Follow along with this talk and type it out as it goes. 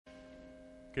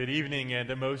Good evening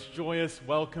and a most joyous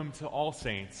welcome to all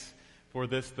saints for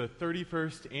this, the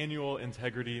 31st Annual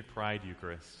Integrity Pride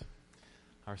Eucharist.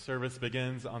 Our service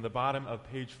begins on the bottom of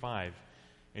page 5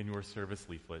 in your service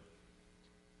leaflet.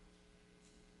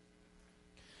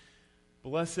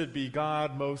 Blessed be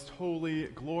God, most holy,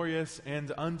 glorious,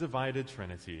 and undivided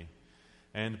Trinity.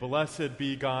 And blessed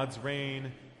be God's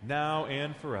reign, now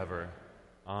and forever.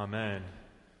 Amen.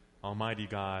 Almighty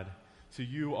God, to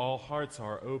you all hearts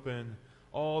are open,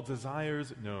 all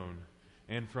desires known,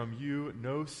 and from you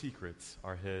no secrets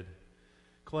are hid.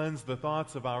 Cleanse the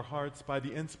thoughts of our hearts by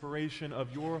the inspiration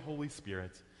of your Holy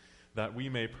Spirit, that we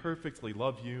may perfectly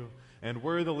love you and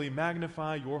worthily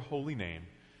magnify your holy name,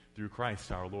 through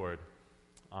Christ our Lord.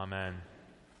 Amen.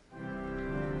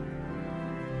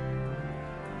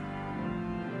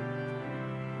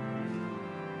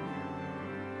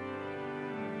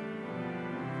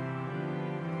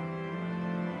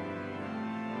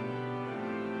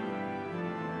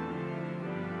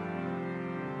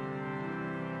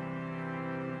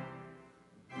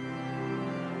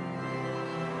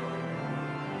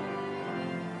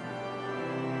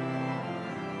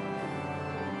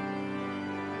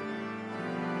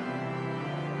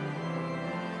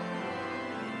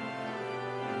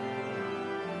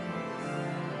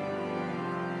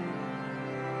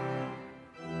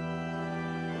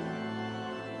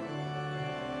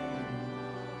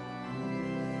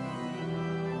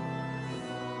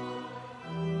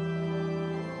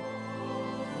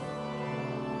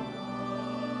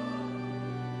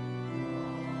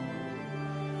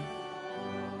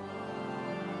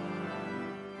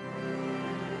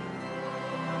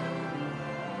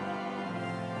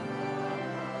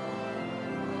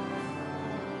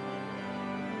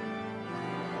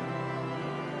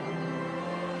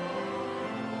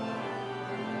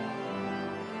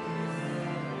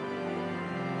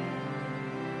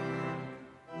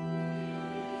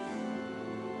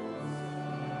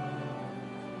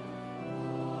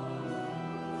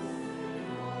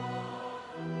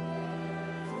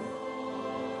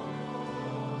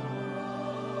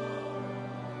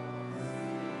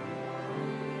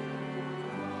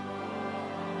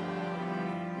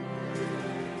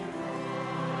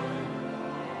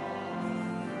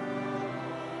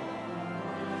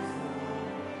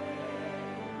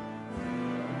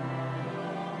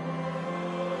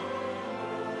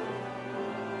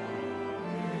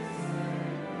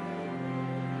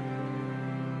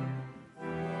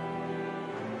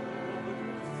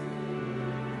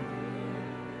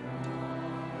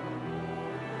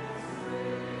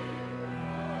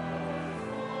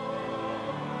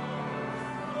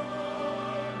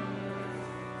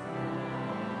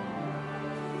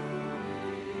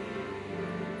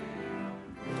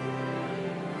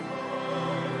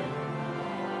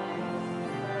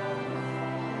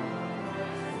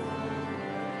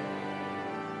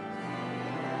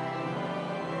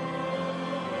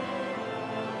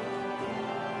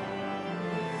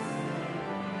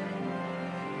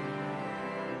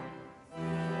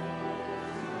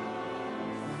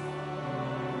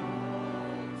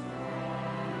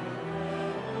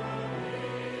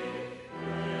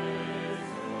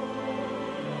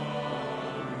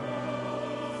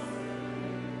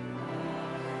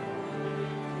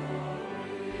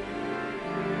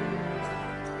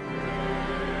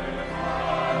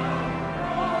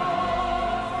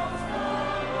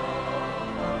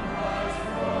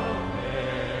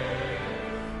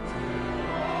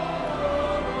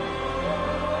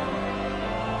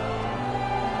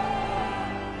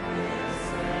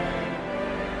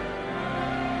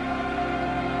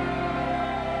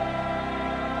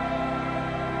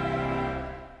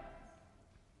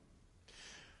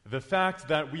 The fact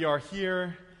that we are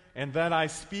here and that I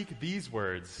speak these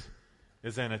words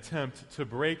is an attempt to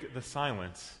break the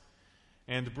silence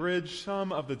and bridge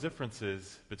some of the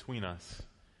differences between us.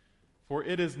 For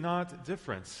it is not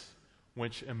difference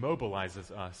which immobilizes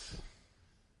us,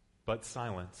 but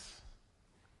silence.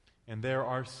 And there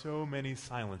are so many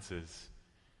silences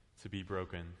to be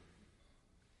broken.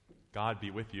 God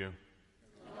be with you.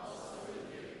 And also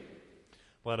with you.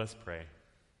 Let us pray.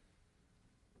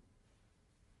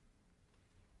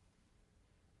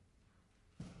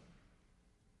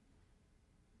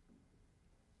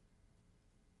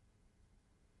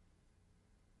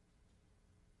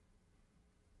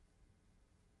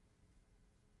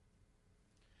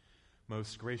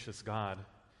 Most gracious God,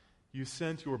 you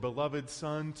sent your beloved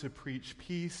Son to preach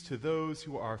peace to those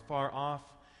who are far off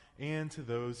and to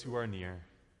those who are near.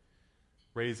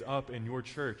 Raise up in your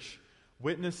church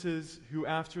witnesses who,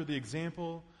 after the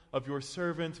example of your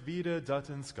servant Vida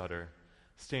Dutton Scudder,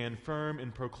 stand firm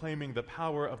in proclaiming the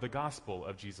power of the gospel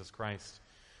of Jesus Christ,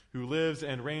 who lives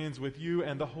and reigns with you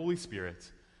and the Holy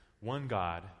Spirit, one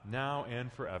God, now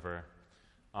and forever.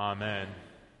 Amen.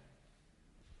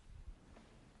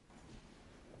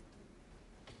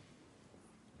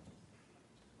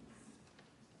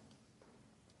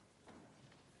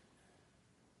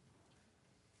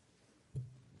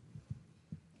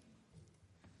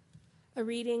 A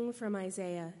reading from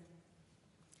Isaiah.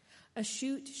 A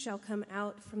shoot shall come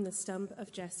out from the stump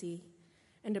of Jesse,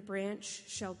 and a branch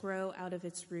shall grow out of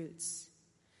its roots.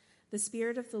 The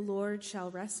Spirit of the Lord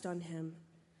shall rest on him,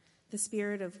 the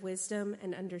Spirit of wisdom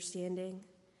and understanding,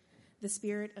 the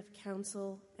Spirit of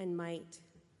counsel and might,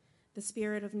 the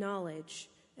Spirit of knowledge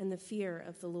and the fear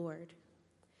of the Lord.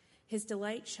 His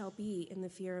delight shall be in the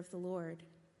fear of the Lord.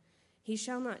 He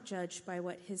shall not judge by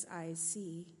what his eyes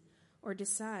see, or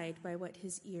decide by what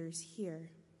his ears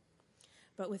hear.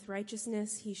 But with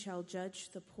righteousness he shall judge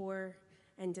the poor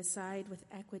and decide with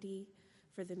equity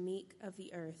for the meek of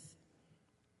the earth.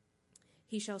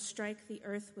 He shall strike the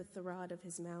earth with the rod of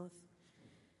his mouth,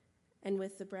 and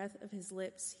with the breath of his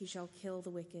lips he shall kill the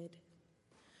wicked.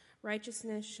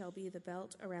 Righteousness shall be the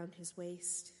belt around his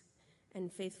waist,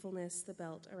 and faithfulness the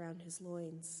belt around his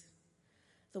loins.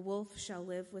 The wolf shall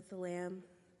live with the lamb,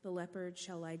 the leopard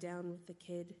shall lie down with the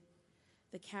kid,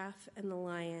 the calf and the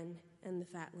lion and the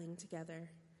fatling together,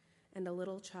 and a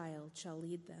little child shall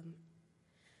lead them.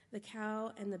 The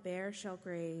cow and the bear shall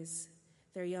graze,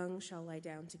 their young shall lie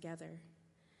down together,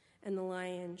 and the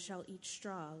lion shall eat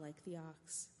straw like the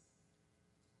ox.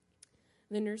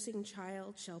 The nursing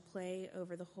child shall play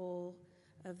over the hole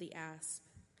of the asp,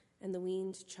 and the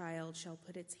weaned child shall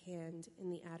put its hand in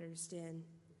the adder's den.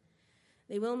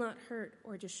 They will not hurt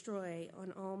or destroy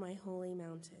on all my holy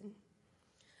mountain,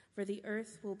 for the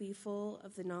earth will be full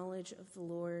of the knowledge of the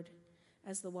Lord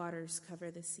as the waters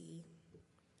cover the sea.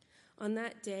 On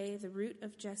that day, the root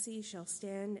of Jesse shall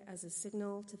stand as a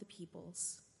signal to the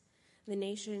peoples. The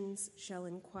nations shall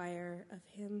inquire of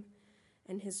him,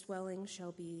 and his dwelling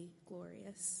shall be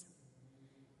glorious.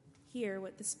 Hear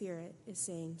what the Spirit is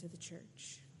saying to the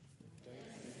church.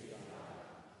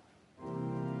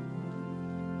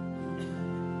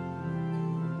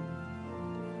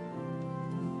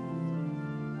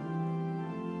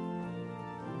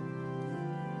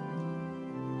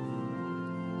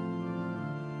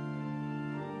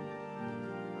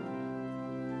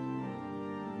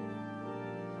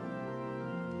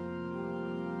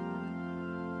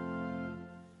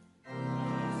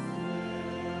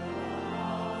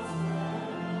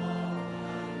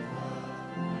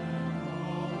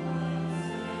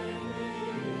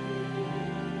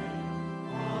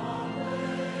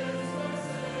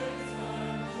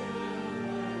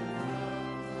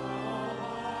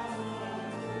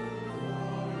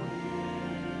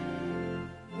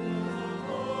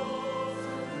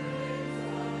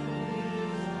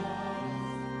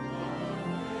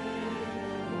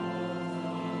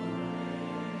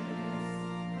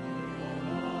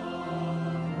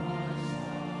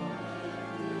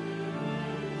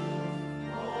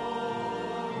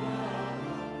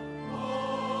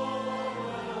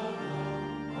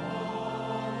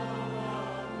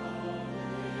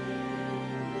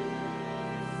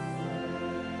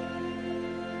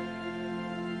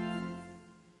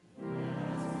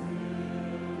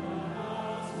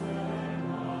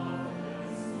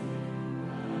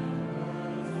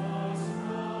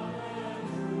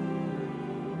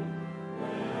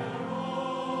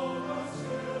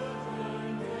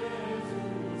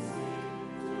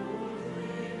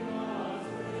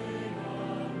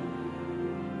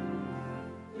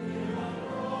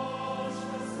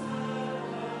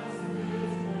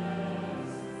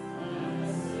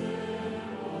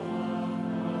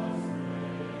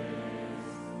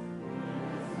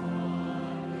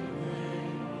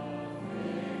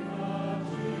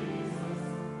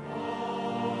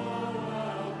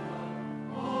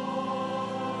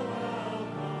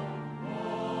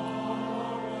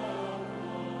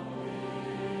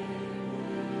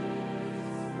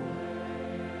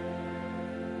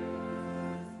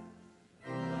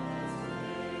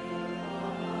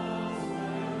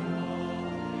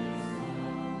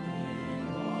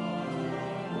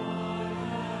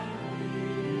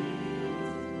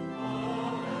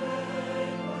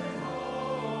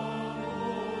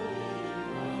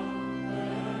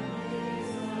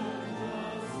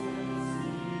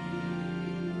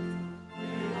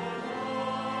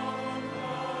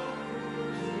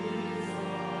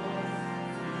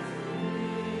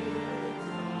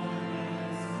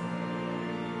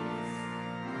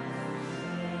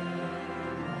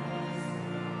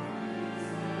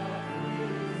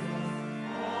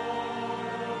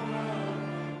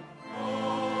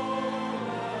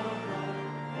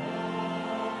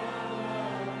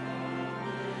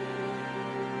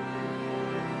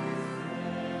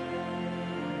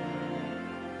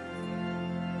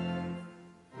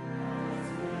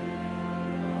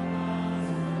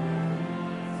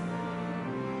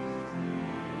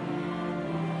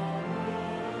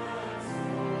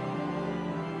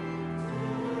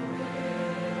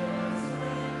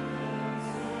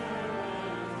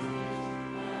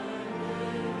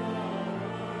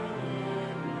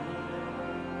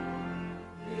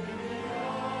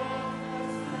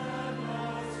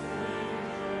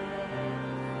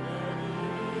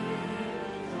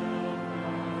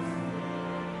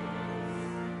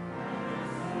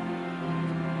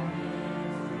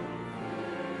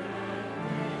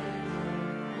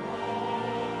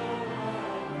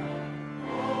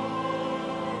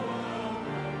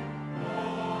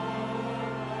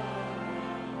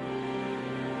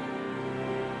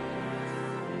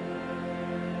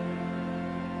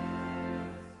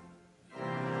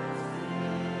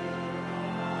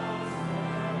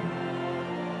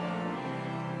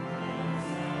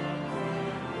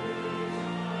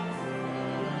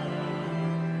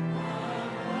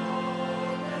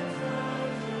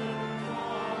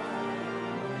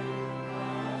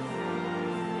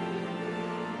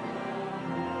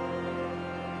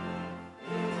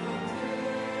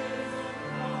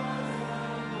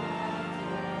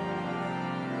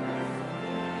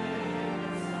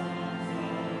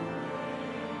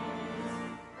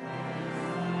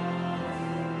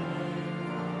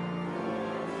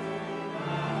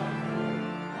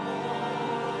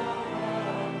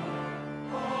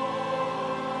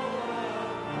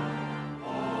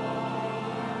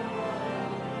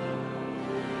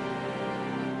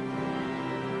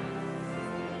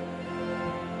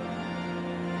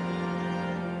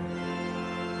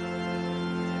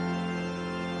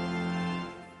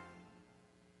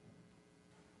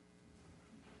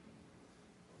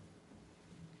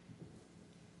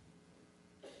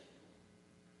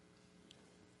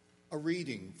 A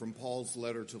reading from Paul's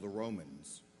letter to the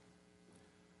Romans.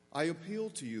 I appeal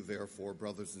to you, therefore,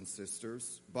 brothers and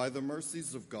sisters, by the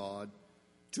mercies of God,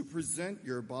 to present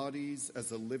your bodies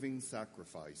as a living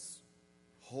sacrifice,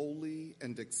 holy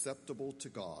and acceptable to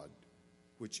God,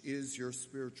 which is your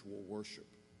spiritual worship.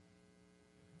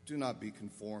 Do not be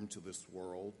conformed to this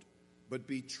world, but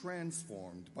be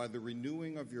transformed by the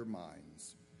renewing of your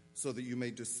minds, so that you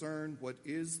may discern what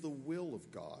is the will of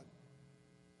God,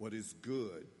 what is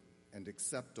good and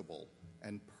acceptable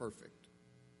and perfect.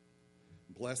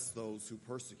 Bless those who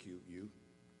persecute you.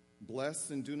 Bless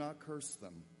and do not curse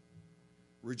them.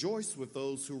 Rejoice with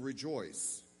those who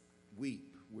rejoice.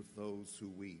 Weep with those who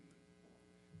weep.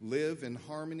 Live in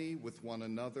harmony with one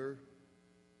another.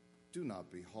 Do not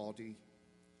be haughty,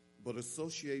 but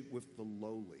associate with the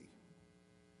lowly.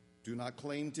 Do not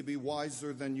claim to be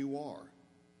wiser than you are.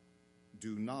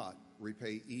 Do not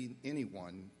repay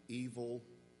anyone evil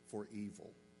for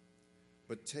evil,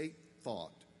 but take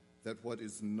thought that what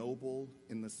is noble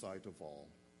in the sight of all.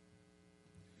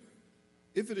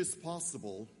 If it is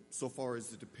possible, so far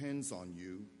as it depends on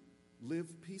you,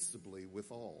 live peaceably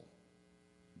with all.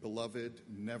 Beloved,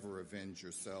 never avenge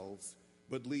yourselves,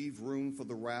 but leave room for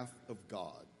the wrath of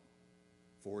God.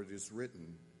 For it is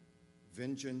written,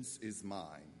 "Vengeance is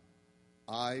mine,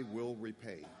 I will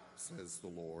repay," says the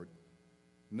Lord.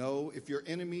 No, if your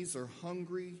enemies are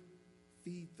hungry,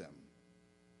 feed them.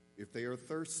 If they are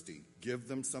thirsty, give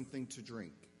them something to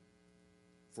drink.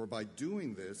 For by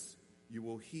doing this, you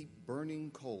will heap burning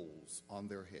coals on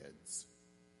their heads.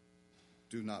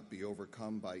 Do not be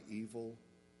overcome by evil,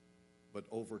 but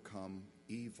overcome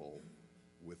evil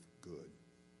with good.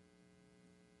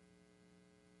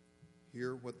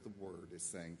 Hear what the word is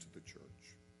saying to the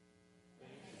church.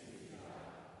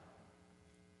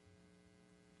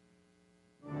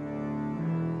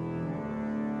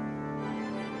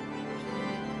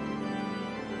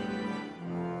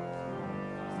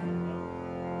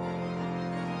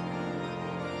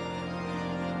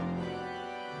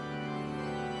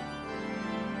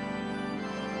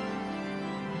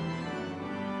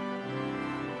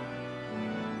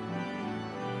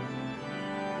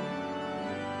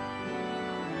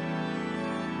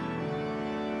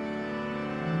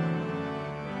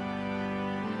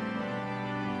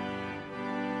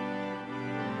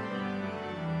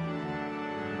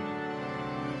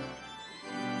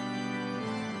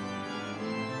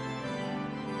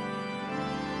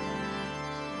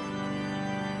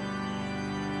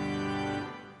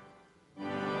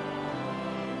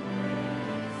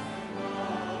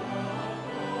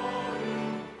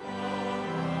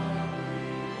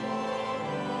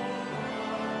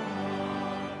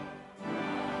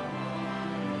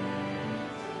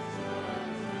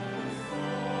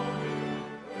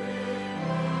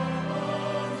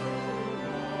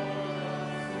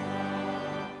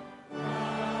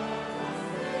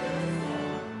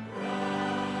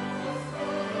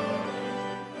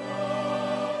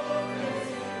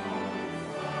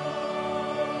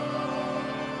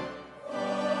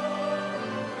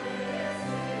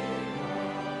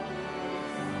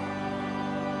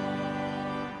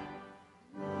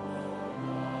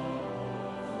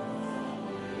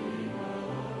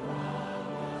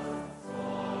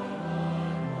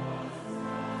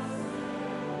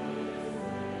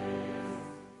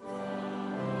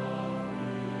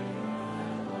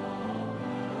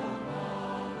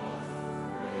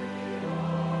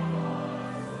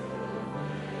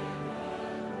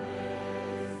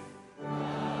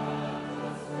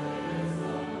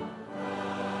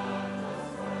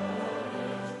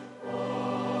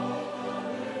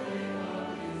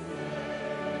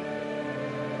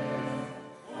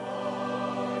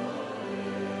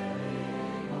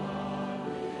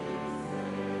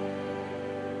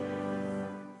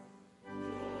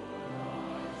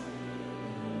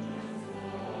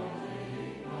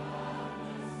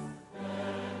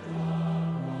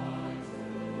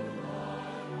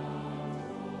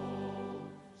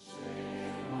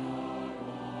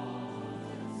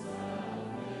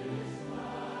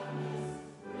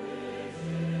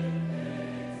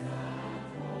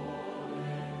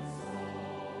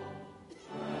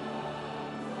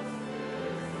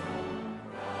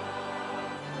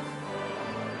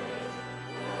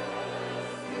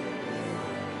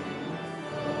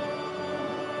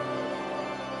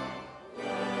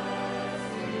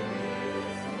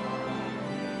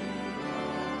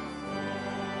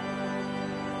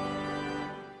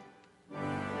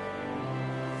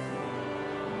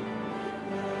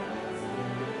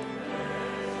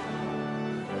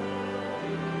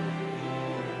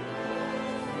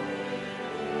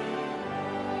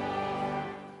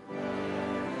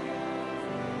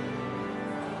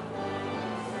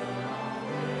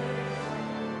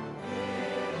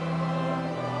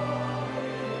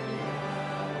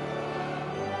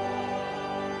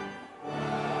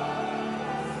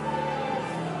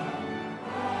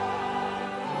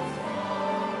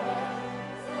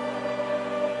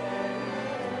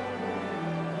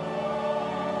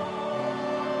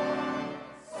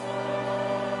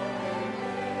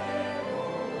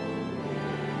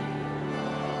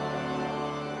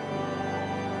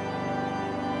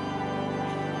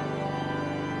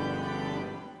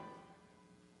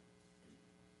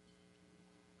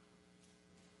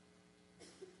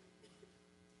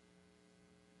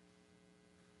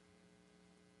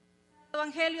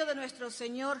 Evangelio de nuestro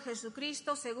Señor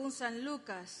Jesucristo según San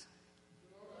Lucas.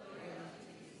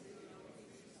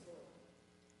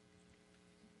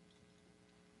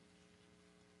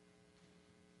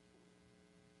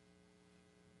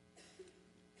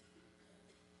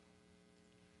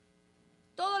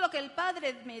 Todo lo que el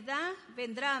Padre me da,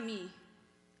 vendrá a mí,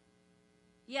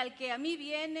 y al que a mí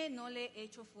viene, no le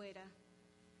echo fuera.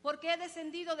 Porque he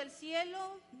descendido del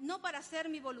cielo, no para hacer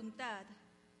mi voluntad,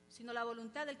 sino la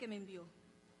voluntad del que me envió.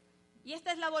 Y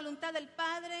esta es la voluntad del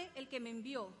Padre, el que me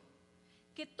envió,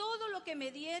 que todo lo que me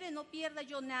diere no pierda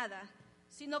yo nada,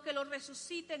 sino que lo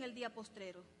resucite en el día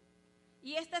postrero.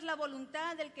 Y esta es la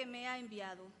voluntad del que me ha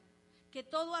enviado, que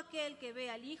todo aquel que ve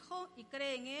al Hijo y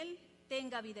cree en Él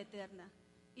tenga vida eterna,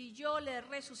 y yo le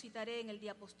resucitaré en el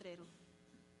día postrero.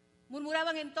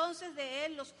 Murmuraban entonces de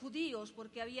él los judíos,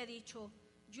 porque había dicho: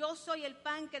 yo soy el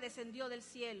pan que descendió del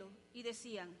cielo, y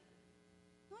decían: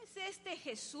 ¿no es este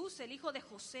Jesús, el hijo de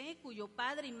José, cuyo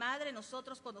padre y madre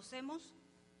nosotros conocemos?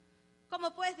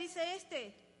 ¿Cómo pues dice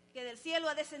este que del cielo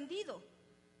ha descendido?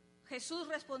 Jesús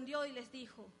respondió y les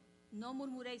dijo: no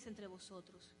murmuréis entre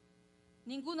vosotros.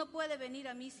 Ninguno puede venir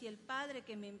a mí si el Padre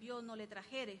que me envió no le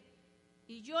trajere,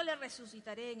 y yo le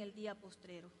resucitaré en el día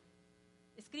postrero.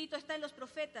 Escrito está en los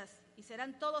profetas, y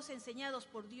serán todos enseñados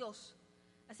por Dios.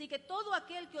 Así que todo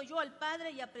aquel que oyó al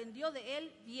Padre y aprendió de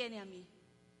él, viene a mí.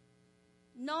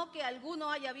 No que alguno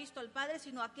haya visto al Padre,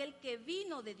 sino aquel que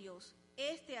vino de Dios,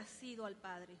 este ha sido al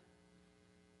Padre.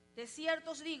 De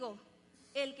cierto os digo,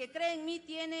 el que cree en mí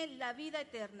tiene la vida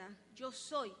eterna. Yo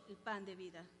soy el pan de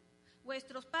vida.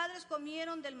 Vuestros padres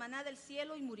comieron del maná del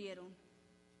cielo y murieron.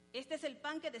 Este es el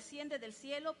pan que desciende del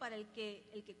cielo para el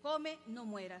que come no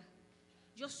muera.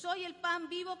 Yo soy el pan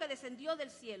vivo que descendió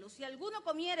del cielo. Si alguno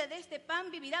comiere de este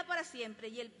pan, vivirá para siempre.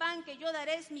 Y el pan que yo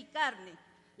daré es mi carne,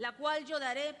 la cual yo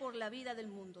daré por la vida del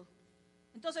mundo.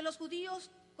 Entonces los judíos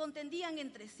contendían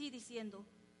entre sí, diciendo: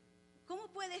 ¿cómo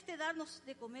puede éste darnos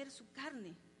de comer su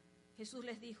carne? Jesús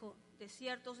les dijo: de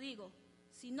cierto os digo,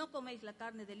 si no coméis la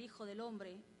carne del Hijo del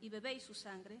Hombre y bebéis su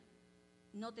sangre,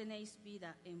 no tenéis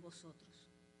vida en vosotros.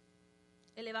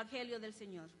 El Evangelio del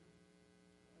Señor.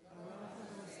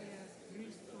 Alabado seas,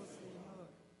 Cristo Señor.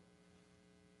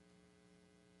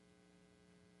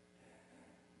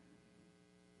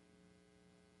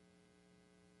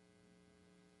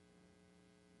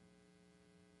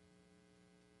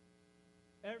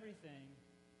 Everything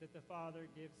that the Father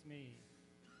gives me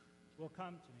will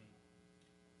come to me,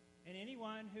 and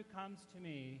anyone who comes to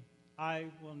me, I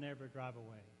will never drive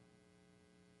away.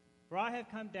 For I have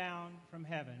come down from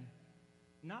heaven,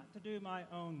 not to do my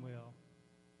own will,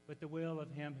 but the will of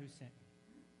him who sent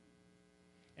me.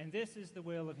 And this is the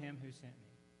will of him who sent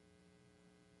me,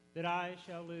 that I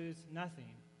shall lose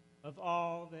nothing of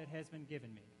all that has been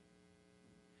given me,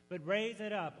 but raise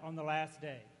it up on the last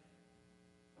day.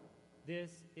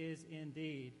 This is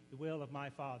indeed the will of my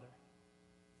Father,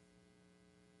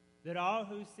 that all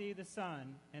who see the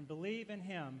Son and believe in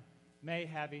him may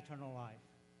have eternal life,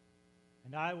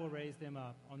 and I will raise them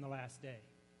up on the last day.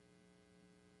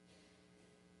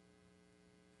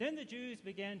 Then the Jews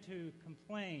began to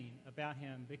complain about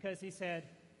him because he said,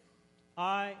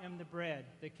 I am the bread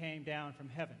that came down from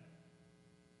heaven.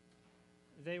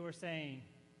 They were saying,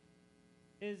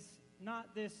 is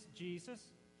not this Jesus,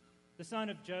 the son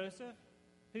of Joseph,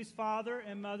 whose father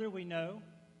and mother we know?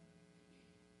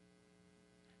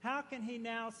 How can he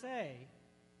now say,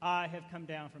 I have come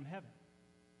down from heaven?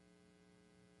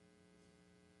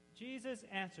 Jesus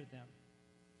answered them,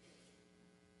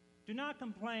 do not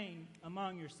complain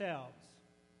among yourselves.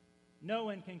 No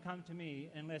one can come to me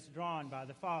unless drawn by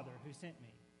the Father who sent me.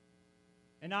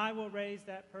 And I will raise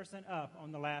that person up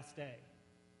on the last day.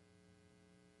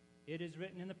 It is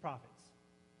written in the prophets.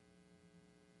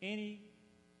 It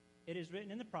is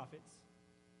written in the prophets,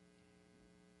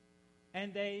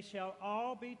 and they shall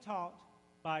all be taught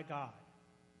by God.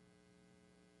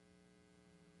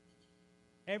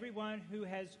 Everyone who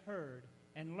has heard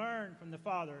and learned from the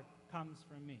Father comes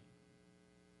from me.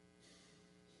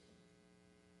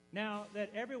 Now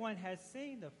that everyone has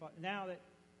seen the Father,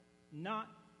 not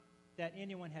that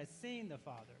anyone has seen the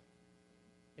Father,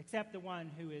 except the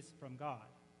one who is from God.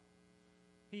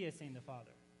 He has seen the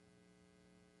Father.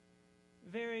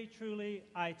 Very truly,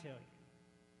 I tell you,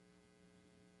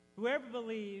 whoever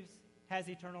believes has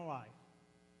eternal life.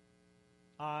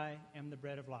 I am the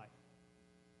bread of life.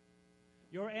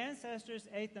 Your ancestors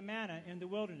ate the manna in the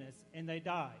wilderness, and they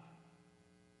died.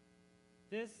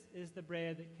 This is the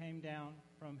bread that came down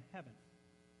from heaven,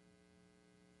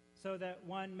 so that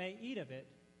one may eat of it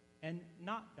and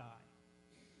not die.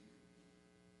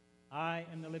 I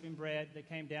am the living bread that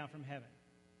came down from heaven.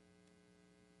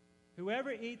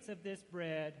 Whoever eats of this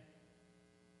bread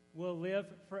will live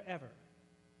forever.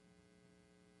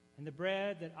 And the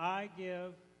bread that I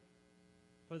give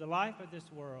for the life of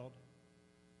this world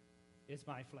is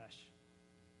my flesh.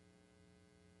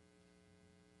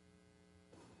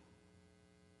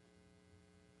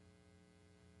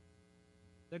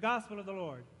 The Gospel of the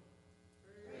Lord.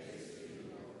 Praise to you,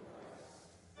 Lord Christ.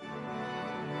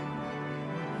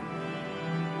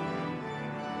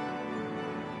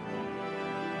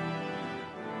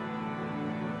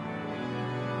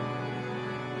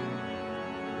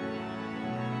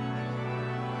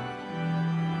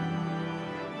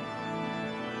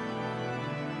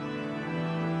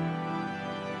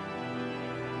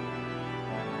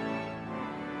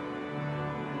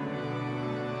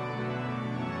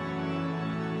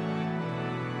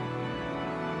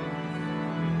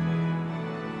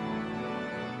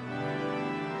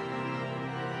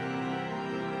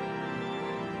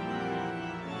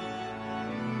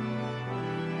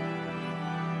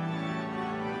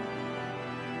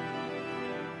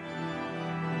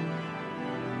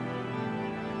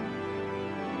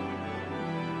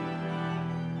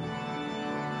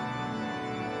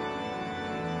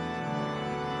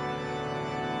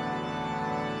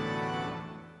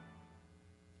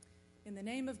 In the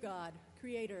name of God,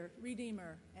 Creator,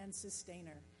 Redeemer, and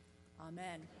Sustainer.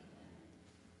 Amen.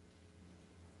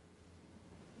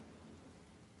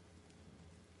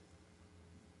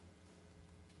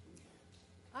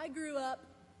 I grew up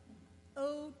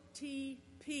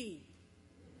OTP.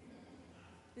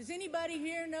 Does anybody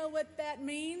here know what that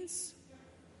means?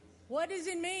 What does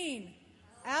it mean?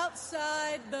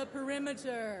 Outside the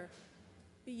perimeter,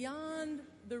 beyond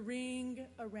the ring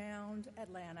around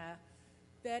Atlanta.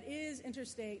 That is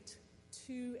Interstate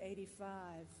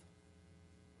 285.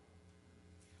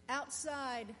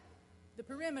 Outside the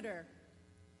perimeter,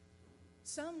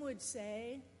 some would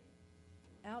say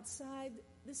outside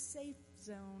the safe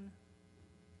zone,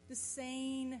 the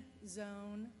sane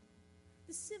zone,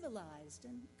 the civilized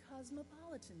and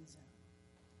cosmopolitan zone.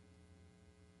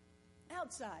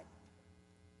 Outside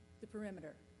the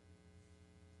perimeter.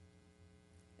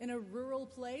 In a rural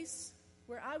place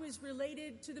where I was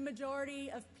related to the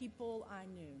majority of people I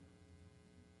knew.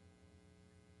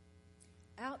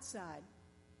 Outside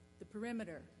the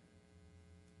perimeter.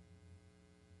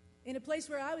 In a place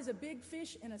where I was a big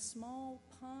fish in a small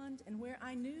pond, and where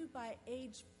I knew by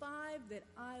age 5 that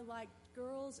I liked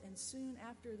girls, and soon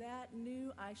after that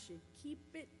knew I should keep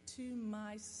it to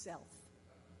myself.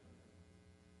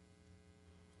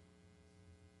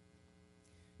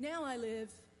 Now I live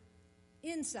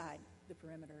inside the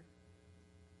perimeter.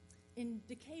 In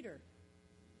Decatur,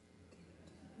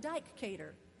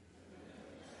 Dyke-Cater,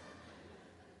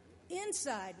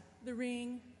 inside the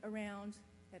ring around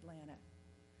Atlanta,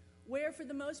 where for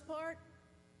the most part,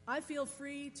 I feel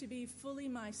free to be fully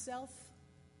myself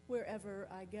wherever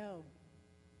I go.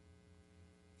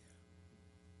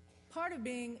 Part of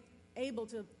being able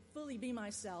to fully be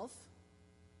myself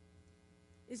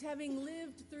is having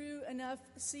lived through enough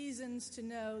seasons to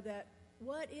know that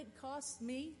what it costs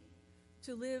me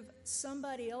to live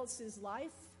somebody else's life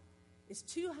is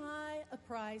too high a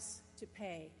price to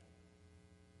pay.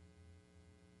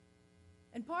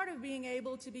 And part of being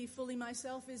able to be fully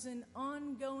myself is an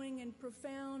ongoing and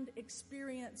profound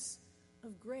experience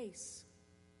of grace,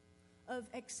 of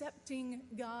accepting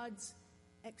God's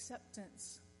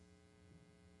acceptance,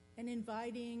 and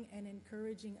inviting and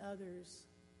encouraging others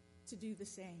to do the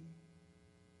same.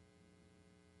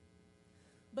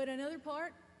 But another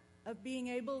part of being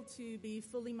able to be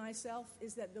fully myself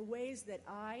is that the ways that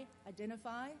I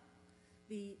identify,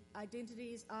 the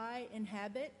identities I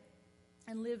inhabit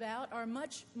and live out, are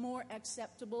much more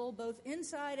acceptable both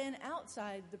inside and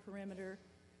outside the perimeter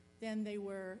than they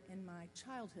were in my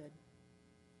childhood.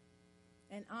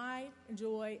 And I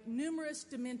enjoy numerous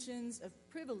dimensions of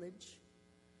privilege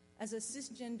as a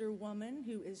cisgender woman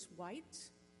who is white,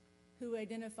 who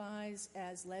identifies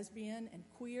as lesbian and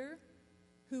queer,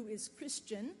 who is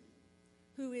Christian,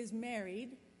 who is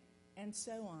married, and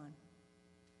so on.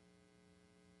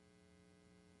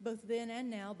 Both then and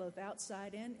now, both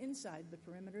outside and inside the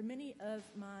perimeter, many of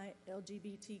my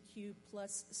LGBTQ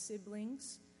plus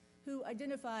siblings who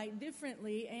identify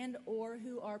differently and or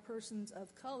who are persons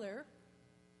of color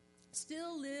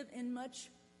still live in much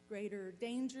greater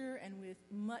danger and with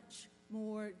much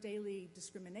more daily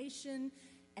discrimination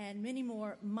and many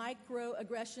more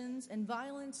microaggressions and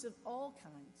violence of all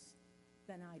kinds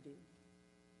than I do.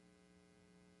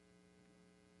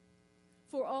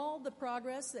 For all the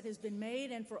progress that has been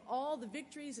made and for all the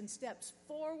victories and steps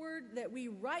forward that we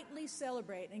rightly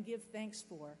celebrate and give thanks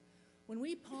for, when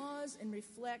we pause and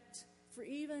reflect for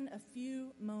even a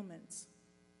few moments,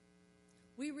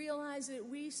 we realize that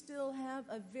we still have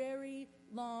a very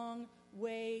long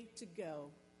way to go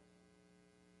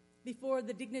before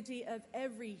the dignity of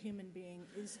every human being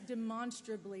is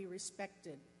demonstrably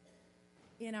respected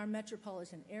in our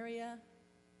metropolitan area,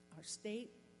 our state,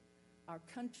 our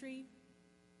country,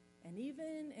 and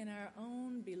even in our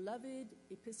own beloved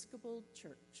Episcopal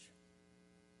Church.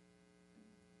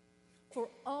 For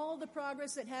all the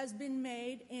progress that has been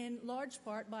made in large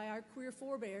part by our queer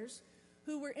forebears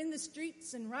who were in the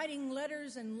streets and writing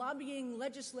letters and lobbying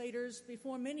legislators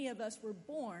before many of us were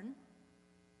born,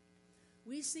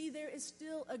 we see there is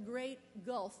still a great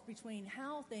gulf between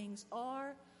how things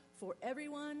are for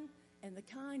everyone and the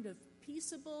kind of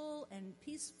peaceable and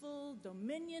peaceful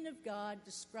dominion of God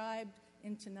described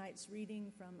in tonight's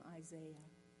reading from Isaiah.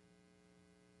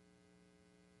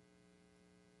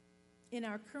 In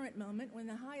our current moment, when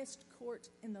the highest court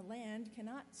in the land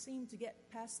cannot seem to get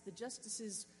past the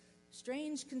justices'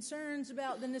 strange concerns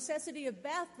about the necessity of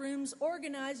bathrooms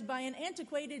organized by an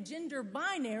antiquated gender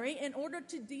binary in order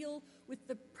to deal with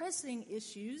the pressing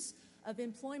issues of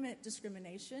employment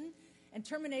discrimination and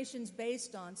terminations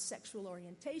based on sexual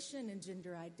orientation and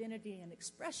gender identity and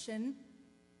expression,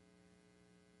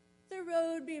 the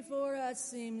road before us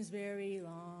seems very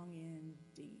long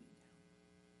indeed.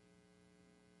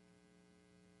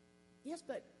 Yes,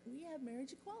 but we have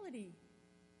marriage equality.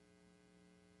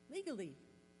 Legally.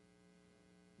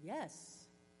 Yes.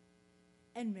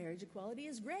 And marriage equality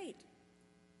is great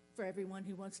for everyone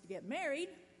who wants to get married.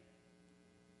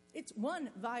 It's one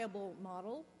viable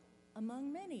model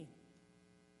among many.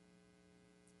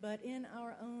 But in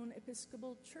our own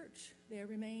Episcopal Church, there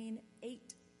remain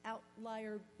 8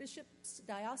 outlier bishops,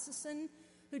 diocesan,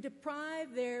 who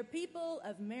deprive their people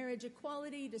of marriage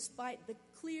equality despite the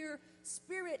clear,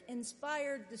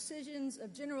 spirit-inspired decisions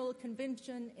of General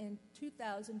Convention in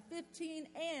 2015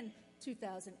 and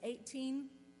 2018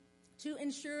 to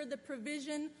ensure the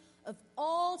provision of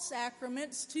all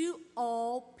sacraments to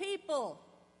all people.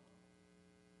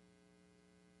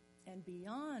 And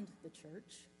beyond the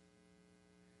church,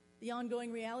 the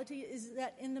ongoing reality is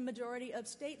that in the majority of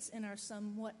states in our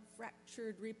somewhat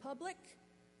fractured republic,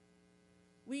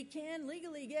 we can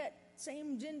legally get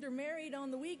same-gender married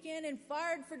on the weekend and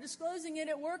fired for disclosing it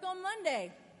at work on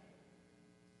Monday.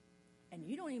 And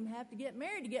you don't even have to get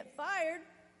married to get fired.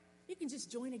 You can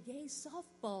just join a gay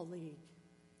softball league,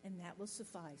 and that will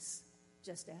suffice.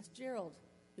 Just ask Gerald,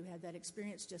 who had that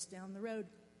experience just down the road,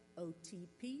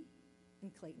 OTP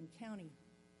in Clayton County.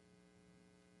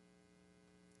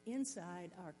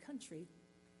 Inside our country,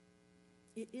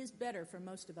 it is better for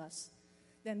most of us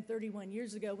than 31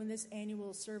 years ago when this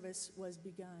annual service was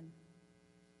begun.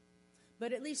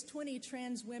 But at least 20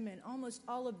 trans women, almost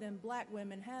all of them black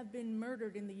women, have been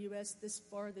murdered in the U.S. this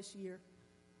year.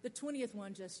 The 20th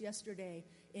one just yesterday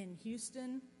in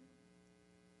Houston.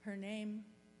 Her name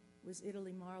was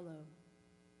Italy Marlowe.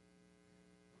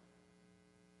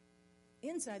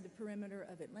 Inside the perimeter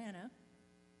of Atlanta,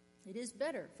 it is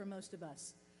better for most of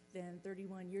us than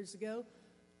 31 years ago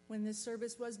when this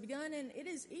service was begun, and it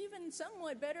is even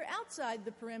somewhat better outside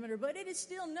the perimeter, but it is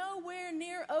still nowhere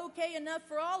near okay enough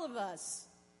for all of us.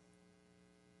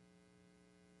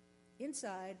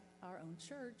 Inside our own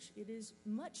church, it is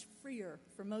much freer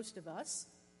for most of us,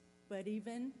 but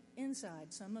even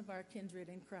inside, some of our kindred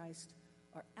in Christ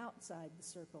are outside the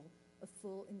circle of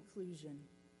full inclusion.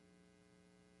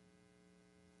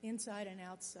 Inside and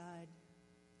outside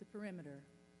the perimeter,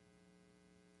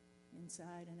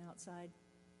 inside and outside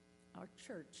our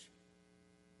church,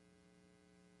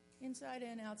 inside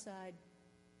and outside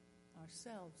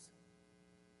ourselves.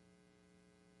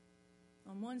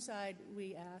 On one side,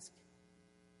 we ask,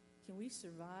 can we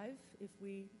survive if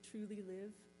we truly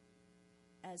live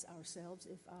as ourselves,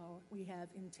 if we have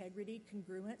integrity,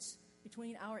 congruence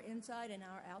between our inside and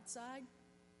our outside?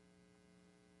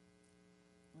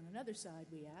 On another side,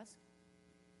 we ask,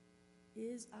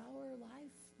 is our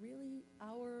life really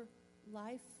our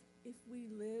life if we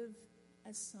live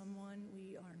as someone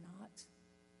we are not?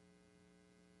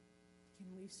 Can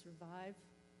we survive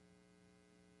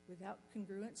without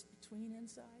congruence between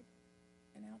inside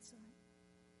and outside?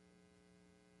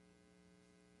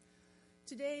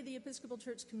 Today, the Episcopal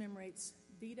Church commemorates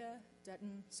Vida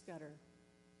Dutton Scudder.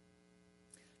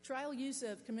 Trial use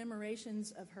of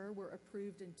commemorations of her were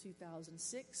approved in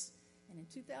 2006, and in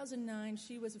 2009,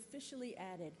 she was officially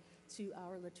added to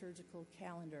our liturgical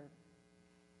calendar.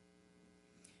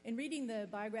 In reading the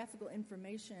biographical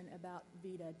information about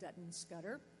Vida Dutton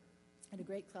Scudder and a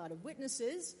great cloud of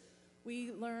witnesses,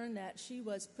 we learn that she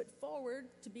was put forward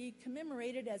to be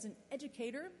commemorated as an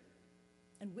educator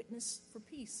and witness for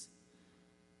peace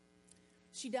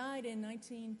She died in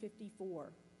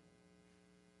 1954.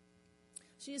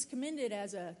 She is commended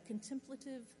as a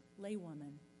contemplative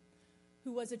laywoman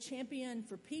who was a champion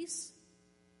for peace,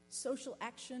 social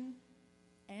action,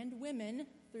 and women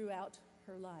throughout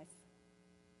her life.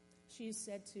 She is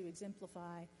said to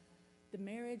exemplify the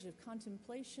marriage of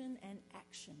contemplation and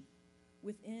action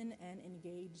within an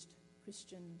engaged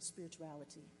Christian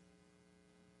spirituality.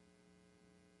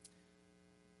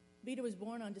 Vida was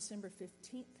born on December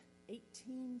 15th,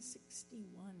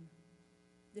 1861,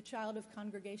 the child of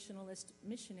Congregationalist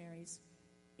missionaries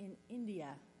in India.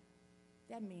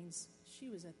 That means she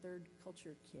was a third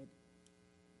culture kid.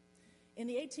 In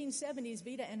the 1870s,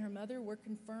 Vida and her mother were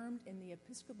confirmed in the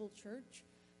Episcopal Church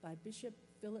by Bishop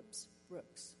Phillips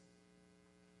Brooks.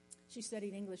 She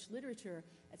studied English literature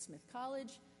at Smith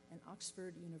College and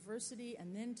Oxford University,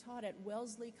 and then taught at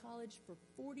Wellesley College for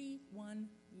 41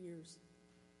 years.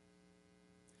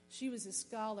 She was a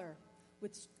scholar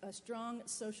with a strong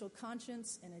social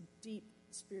conscience and a deep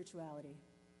spirituality.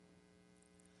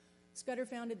 Scudder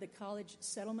founded the College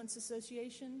Settlements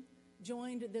Association,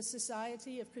 joined the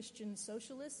Society of Christian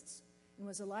Socialists, and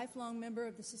was a lifelong member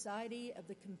of the Society of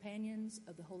the Companions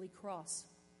of the Holy Cross,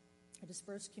 a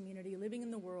dispersed community living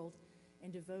in the world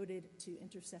and devoted to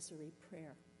intercessory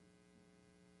prayer.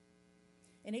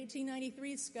 In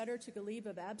 1893, Scudder took a leave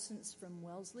of absence from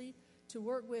Wellesley to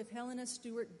work with Helena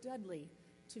Stewart Dudley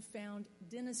to found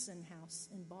Denison House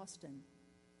in Boston.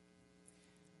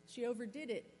 She overdid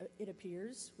it, it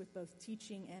appears, with both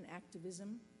teaching and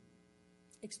activism,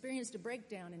 experienced a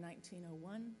breakdown in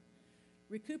 1901,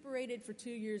 recuperated for 2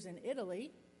 years in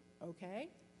Italy,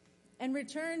 and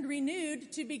returned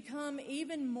renewed to become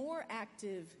even more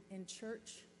active in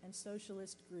church and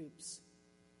socialist groups.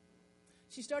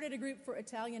 She started a group for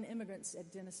Italian immigrants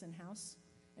at Denison House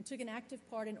and took an active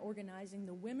part in organizing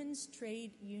the Women's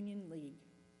Trade Union League.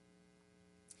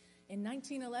 In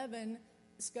 1911,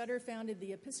 Scudder founded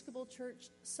the Episcopal Church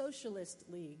Socialist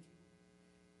League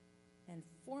and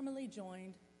formally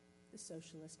joined the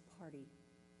Socialist Party.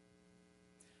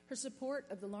 Her support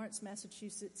of the Lawrence,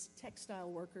 Massachusetts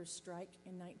textile workers' strike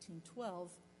in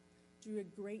 1912 drew a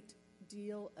great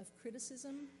deal of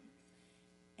criticism,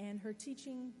 and her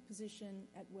teaching position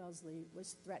at Wellesley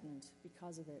was threatened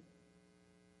because of it.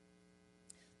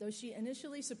 Though she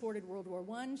initially supported World War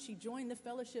I, she joined the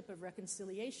Fellowship of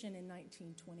Reconciliation in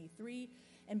 1923,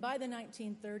 and by the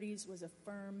 1930s was a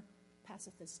firm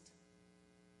pacifist.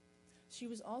 She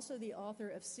was also the author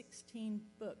of 16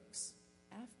 books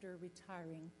after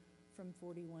retiring from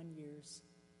 41 years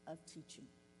of teaching.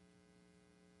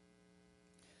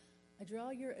 I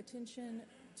draw your attention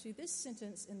to this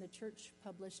sentence in the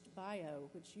church-published bio,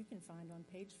 which you can find on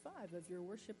page 5 of your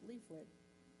worship leaflet.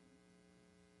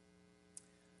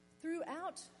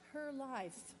 Throughout her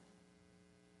life,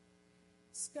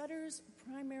 Scudder's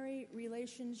primary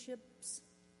relationships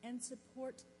and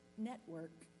support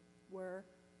network were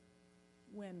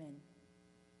women.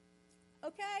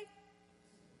 Okay?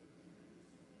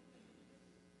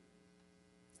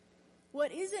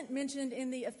 What isn't mentioned in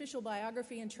the official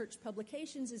biography and church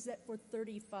publications is that for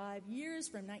 35 years,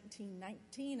 from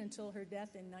 1919 until her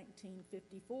death in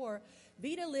 1954,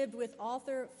 Vida lived with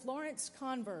author Florence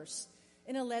Converse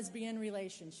in a lesbian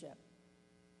relationship.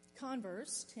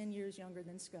 Converse, 10 years younger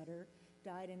than Scudder,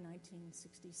 died in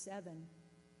 1967.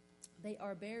 They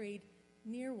are buried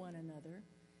near one another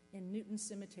in Newton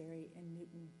Cemetery in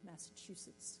Newton,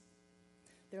 Massachusetts.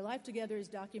 Their life together is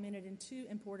documented in 2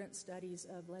 important studies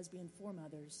of lesbian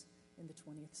foremothers in the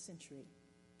 20th century.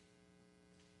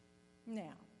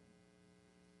 Now,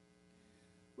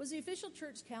 was the official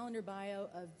church calendar bio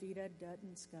of Vida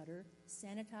Dutton Scudder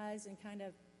sanitized and kind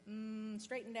of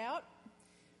straightened out?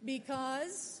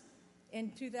 Because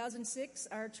in 2006,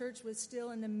 our church was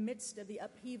still in the midst of the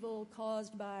upheaval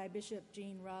caused by Bishop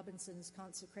Gene Robinson's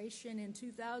consecration in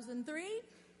 2003?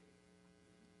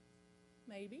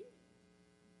 Maybe.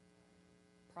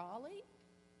 Probably.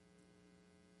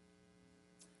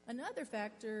 Another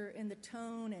factor in the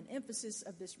tone and emphasis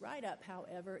of this write-up,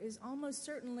 however, is almost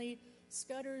certainly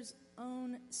Scudder's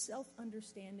own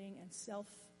self-understanding and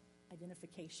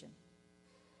self-identification.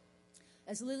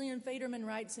 As Lillian Faderman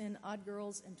writes in Odd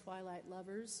Girls and Twilight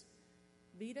Lovers,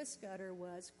 Vida Scudder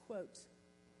was, quote,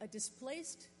 a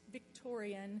displaced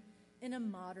Victorian in a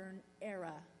modern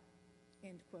era,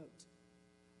 end quote.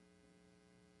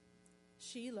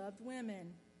 She loved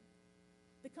women,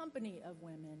 the company of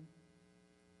women,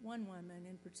 one woman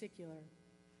in particular.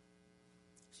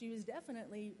 She was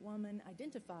definitely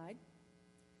woman-identified,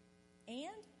 and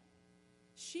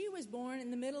she was born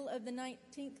in the middle of the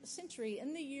 19th century,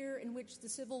 in the year in which the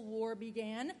Civil War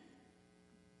began.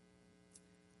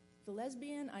 The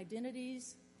lesbian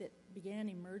identities that began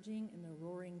emerging in the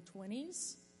roaring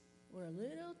 20s were a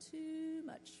little too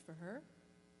much for her.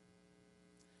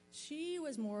 She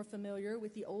was more familiar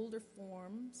with the older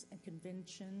forms and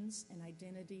conventions and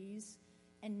identities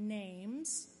and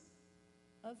names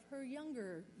of her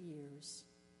younger years,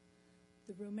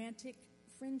 the romantic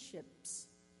friendships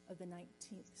of the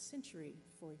 19th century,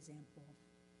 for example.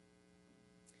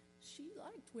 She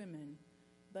liked women,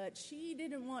 but she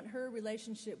didn't want her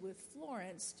relationship with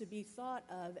Florence to be thought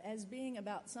of as being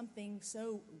about something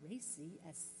so racy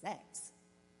as sex.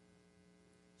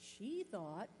 She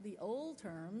thought the old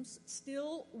terms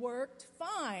still worked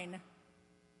fine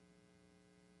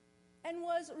and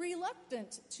was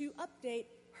reluctant to update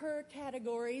her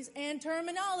categories and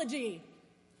terminology.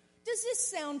 Does this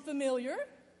sound familiar?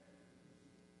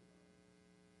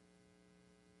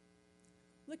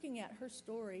 Looking at her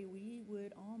story, we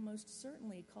would almost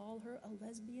certainly call her a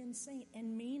lesbian saint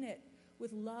and mean it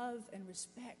with love and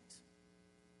respect.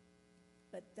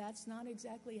 But that's not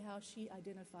exactly how she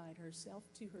identified herself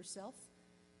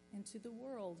and to the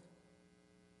world.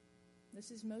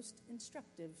 This is most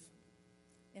instructive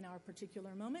in our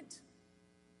particular moment.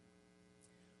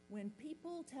 When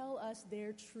people tell us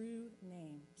their true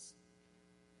names,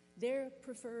 their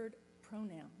preferred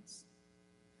pronouns,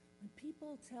 when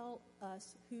people tell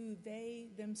us who they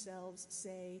themselves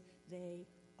say they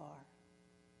are,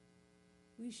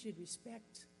 we should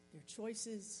respect their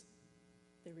choices,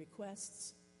 their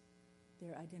requests,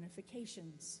 their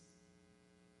identifications.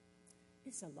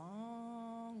 It's a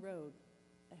long road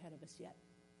ahead of us yet.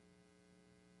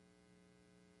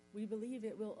 We believe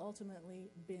it will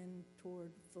ultimately bend toward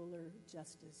fuller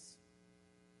justice.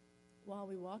 While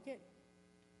we walk it,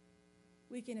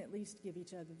 we can at least give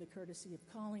each other the courtesy of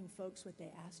calling folks what they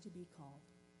ask to be called.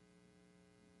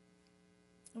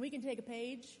 And we can take a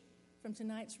page from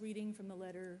tonight's reading from the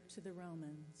letter to the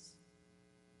Romans.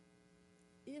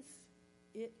 If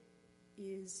it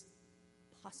is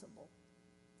possible,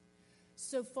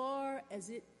 so far as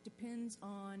it depends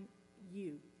on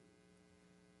you,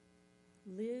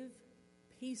 live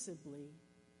peaceably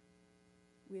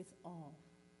with all.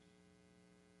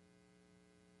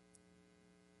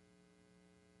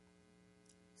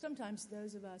 Sometimes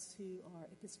those of us who are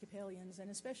Episcopalians,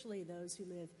 and especially those who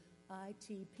live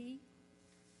ITP,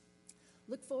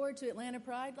 look forward to Atlanta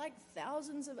Pride like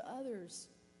thousands of others,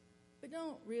 but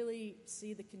don't really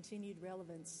see the continued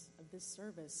relevance of this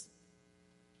service.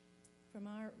 From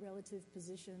our relative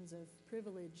positions of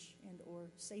privilege and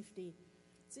or safety,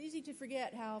 it's easy to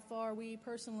forget how far we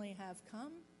personally have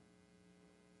come,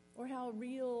 or how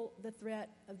real the threat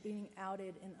of being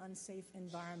outed in unsafe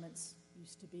environments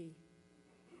used to be.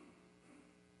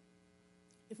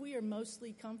 If we are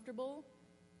mostly comfortable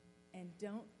and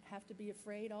don't have to be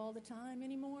afraid all the time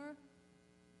anymore,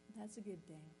 that's a good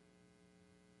thing.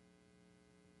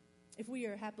 If we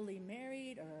are happily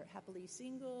married or happily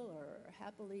single or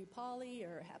happily poly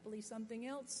or happily something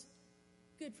else,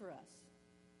 good for us.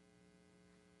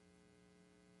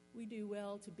 We do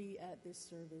well to be at this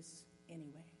service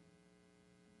anyway.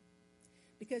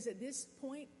 Because at this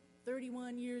point,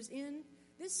 31 years in,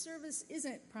 this service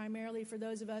isn't primarily for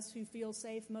those of us who feel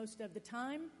safe most of the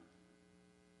time.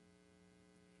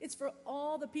 It's for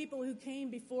all the people who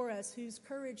came before us, whose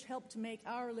courage helped to make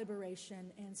our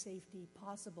liberation and safety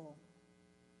possible.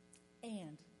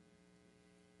 And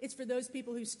it's for those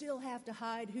people who still have to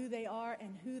hide who they are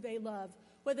and who they love,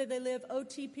 whether they live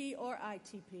OTP or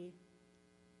ITP.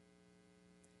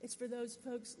 It's for those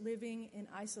folks living in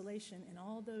isolation in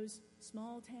all those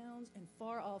small towns and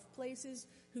far-off places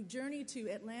who journey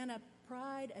to Atlanta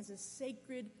Pride as a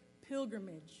sacred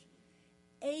pilgrimage,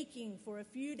 aching for a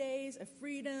few days of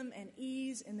freedom and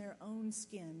ease in their own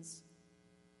skins.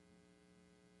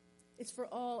 It's for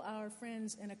all our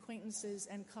friends and acquaintances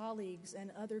and colleagues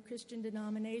and other Christian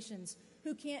denominations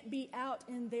who can't be out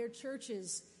in their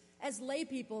churches as lay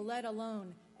people, let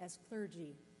alone as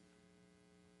clergy.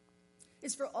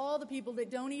 It's for all the people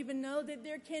that don't even know that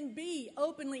there can be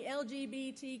openly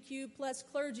LGBTQ plus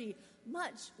clergy,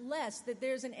 much less that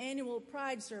there's an annual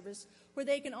Pride service where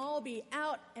they can all be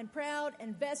out and proud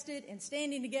and vested and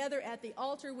standing together at the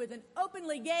altar with an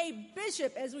openly gay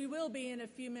bishop, as we will be in a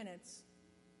few minutes.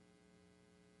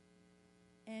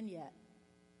 And yet,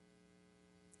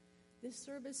 this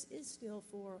service is still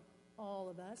for all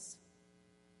of us,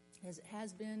 as it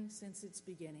has been since its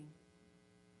beginning.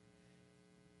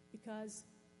 Because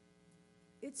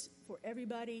it's for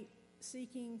everybody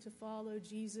seeking to follow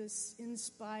Jesus in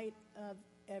spite of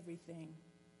everything.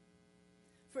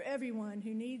 For everyone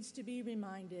who needs to be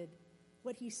reminded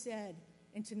what he said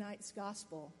in tonight's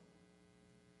gospel.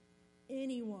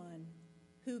 Anyone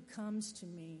who comes to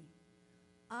me,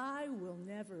 I will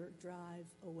never drive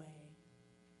away.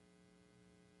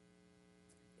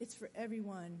 It's for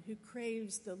everyone who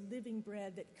craves the living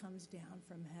bread that comes down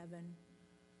from heaven.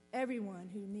 Everyone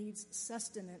who needs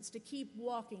sustenance to keep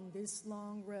walking this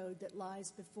long road that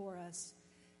lies before us.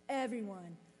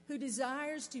 Everyone who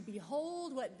desires to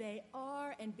behold what they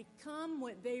are and become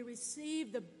what they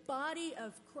receive, the body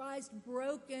of Christ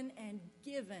broken and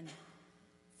given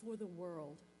for the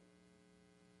world.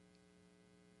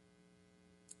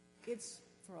 It's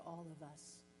for all of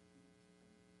us.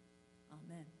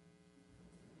 Amen.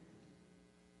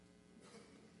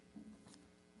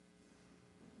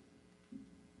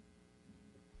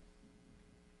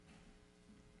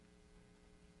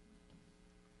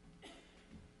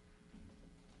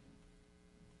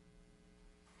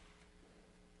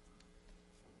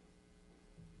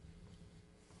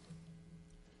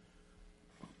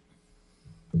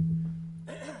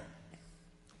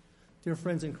 Dear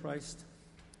friends in Christ,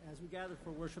 as we gather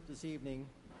for worship this evening,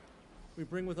 we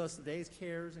bring with us the day's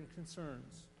cares and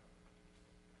concerns.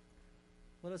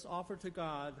 Let us offer to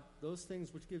God those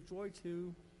things which give joy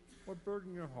to or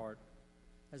burden your heart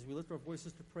as we lift our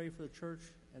voices to pray for the church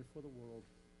and for the world.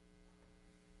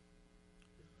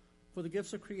 For the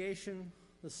gifts of creation,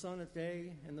 the sun at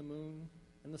day and the moon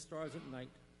and the stars at night.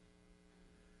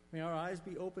 May our eyes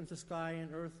be open to sky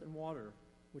and earth and water,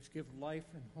 which give life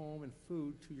and home and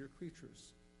food to your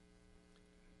creatures.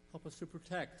 Help us to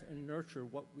protect and nurture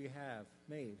what we have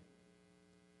made.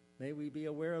 May we be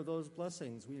aware of those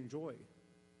blessings we enjoy.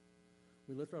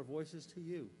 We lift our voices to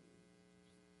you.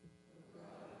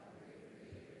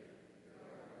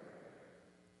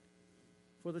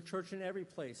 For the church in every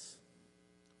place,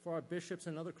 for our bishops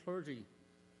and other clergy,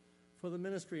 for the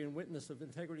ministry and witness of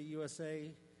Integrity USA,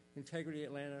 Integrity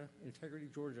Atlanta, Integrity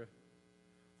Georgia,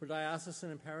 for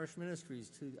diocesan and parish ministries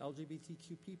to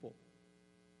LGBTQ people.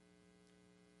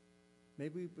 May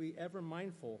we be ever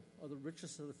mindful of the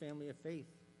richness of the family of faith.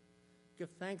 Give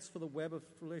thanks for the web of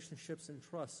relationships and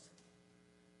trust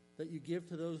that you give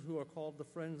to those who are called the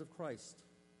friends of Christ.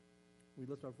 We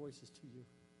lift our voices to you.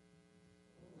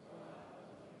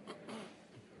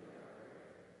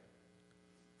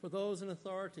 For those in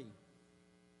authority,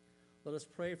 let us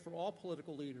pray for all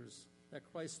political leaders, that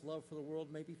Christ's love for the world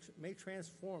may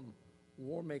transform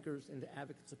war makers into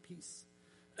advocates of peace,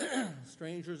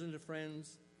 strangers into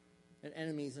friends, and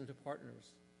enemies into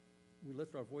partners. We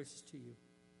lift our voices to you.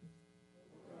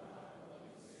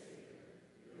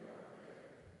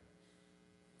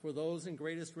 For those in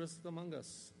greatest risk among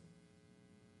us,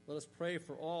 let us pray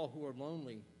for all who are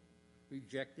lonely,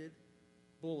 rejected,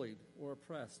 bullied, or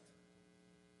oppressed.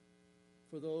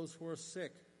 For those who are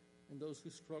sick and those who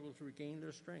struggle to regain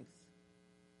their strength.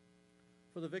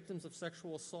 For the victims of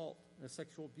sexual assault and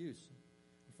sexual abuse,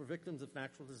 and for victims of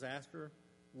natural disaster,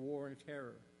 war, and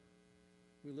terror.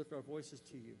 We lift our voices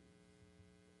to you.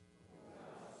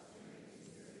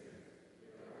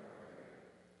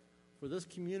 For this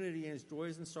community and its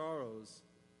joys and sorrows,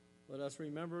 let us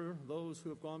remember those who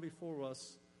have gone before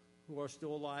us who are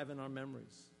still alive in our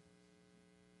memories.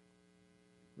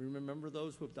 We remember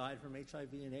those who have died from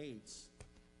HIV and AIDS.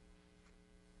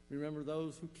 Remember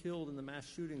those who killed in the mass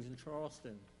shootings in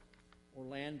Charleston,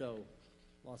 Orlando,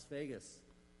 Las Vegas,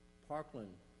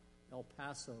 Parkland, El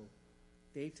Paso,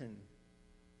 Dayton,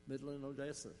 Midland,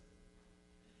 Odessa.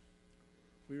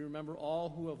 We remember all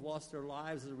who have lost their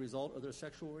lives as a result of their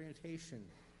sexual orientation,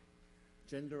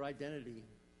 gender identity,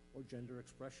 or gender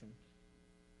expression.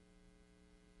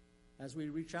 As we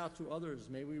reach out to others,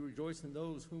 may we rejoice in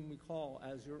those whom we call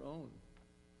as your own.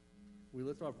 We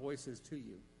lift our voices to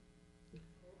you.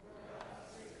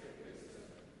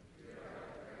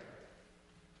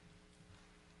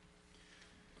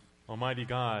 Almighty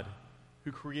God,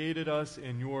 who created us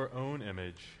in your own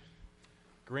image,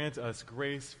 grant us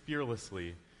grace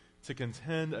fearlessly to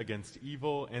contend against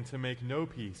evil and to make no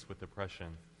peace with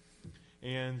oppression,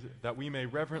 and that we may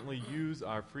reverently use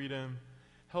our freedom.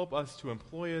 Help us to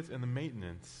employ it in the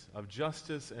maintenance of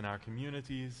justice in our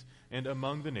communities and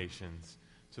among the nations,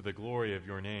 to the glory of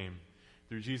your name.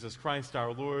 Through Jesus Christ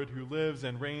our Lord, who lives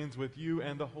and reigns with you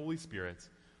and the Holy Spirit,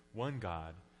 one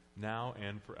God, now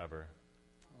and forever.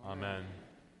 Amen.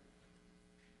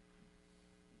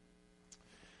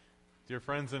 Dear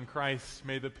friends in Christ,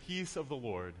 may the peace of the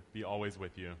Lord be always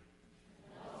with you.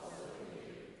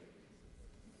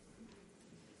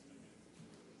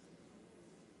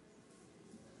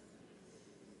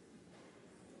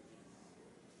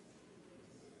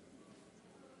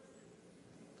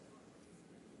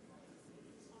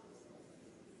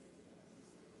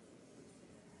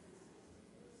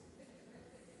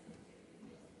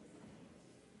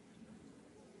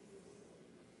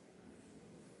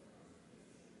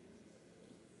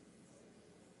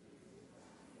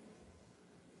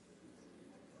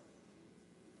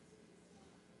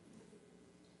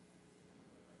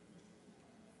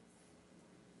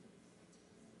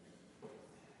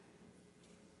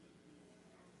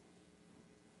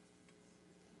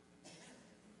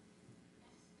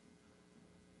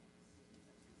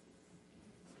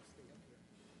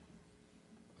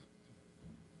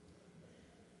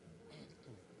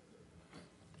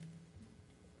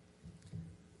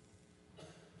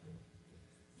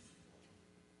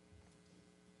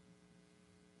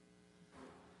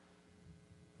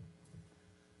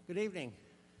 Good evening.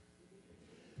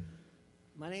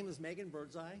 My name is Megan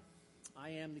Birdseye. I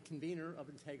am the convener of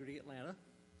Integrity Atlanta,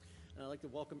 and I'd like to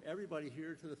welcome everybody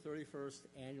here to the 31st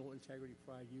Annual Integrity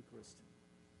Pride Eucharist.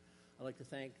 I'd like to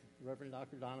thank Reverend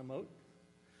Dr. Donna Moat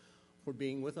for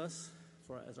being with us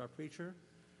as our preacher.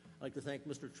 I'd like to thank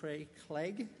Mr. Trey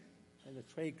Clegg and the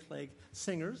Trey Clegg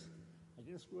Singers, I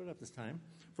didn't screw it up this time,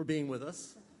 for being with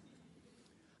us.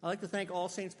 I'd like to thank All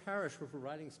Saints Parish for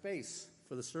providing space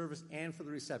for the service and for the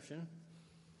reception.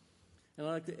 And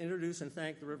I'd like to introduce and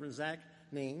thank the Reverend Zach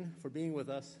Nain for being with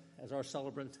us as our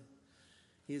celebrant.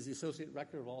 He is the Associate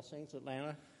Rector of All Saints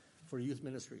Atlanta for Youth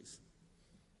Ministries.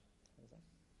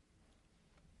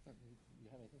 You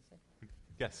have anything to say?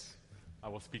 Yes, I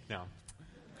will speak now.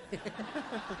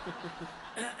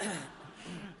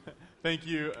 Thank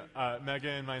you,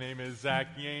 Megan. My name is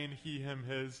Zach Yain, he, him,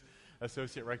 his,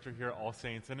 Associate Rector here at All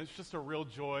Saints. And it's just a real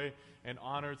joy and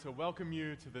honor to welcome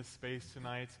you to this space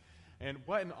tonight. And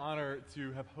what an honor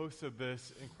to have hosted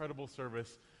this incredible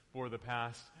service for the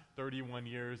past 31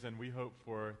 years, and we hope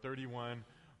for 31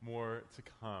 more to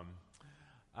come.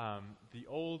 The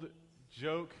old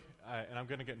joke, and I'm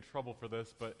going to get in trouble for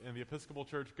this, but in the Episcopal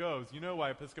Church goes, you know why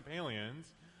Episcopalians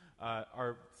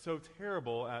are so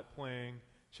terrible at playing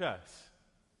chess?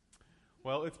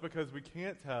 Well, it's because we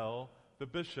can't tell the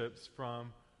bishops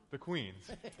from the queens.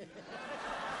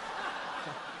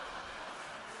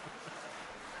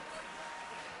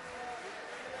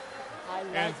 I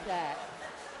love that.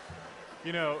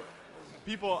 You know,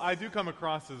 people, I do come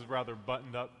across as rather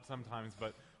buttoned up sometimes,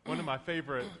 but one of my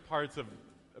favorite parts of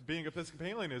being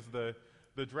Episcopalian is the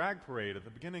drag parade at the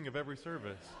beginning of every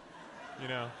service. You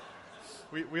know,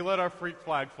 we let our freak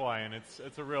flag fly, and it's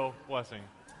a real blessing.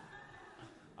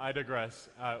 I digress.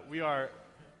 We are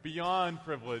beyond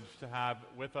privileged to have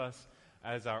with us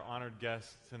as our honored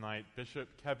guest tonight Bishop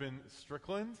Kevin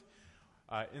Strickland,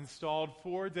 installed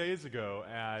 4 days ago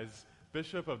as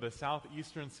Bishop of the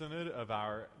Southeastern Synod of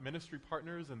our ministry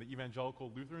partners in the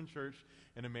Evangelical Lutheran Church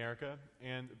in America,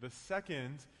 and the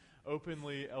second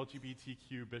openly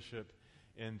LGBTQ bishop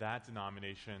in that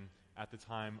denomination at the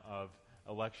time of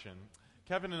election.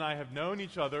 Kevin and I have known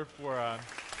each other for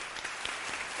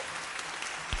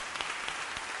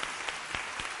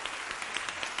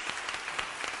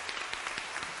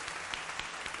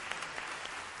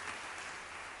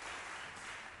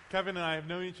Kevin and I have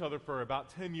known each other for about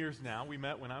 10 years now. We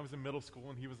met when I was in middle school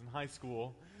and he was in high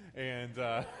school. And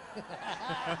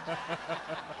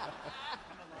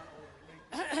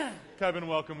Kevin,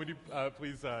 welcome. Would you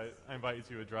please, I invite you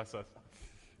to address us.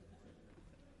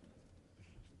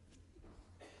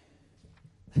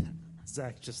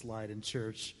 Zach just lied in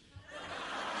church.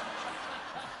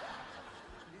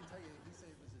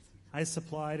 I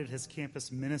supplied at his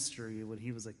campus ministry when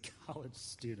he was a college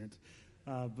student.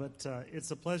 But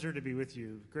it's a pleasure to be with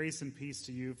you. Grace and peace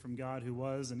to you from God who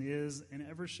was and is and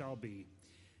ever shall be.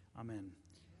 Amen.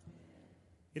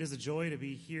 It is a joy to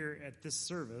be here at this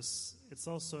service. It's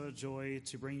also a joy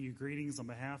to bring you greetings on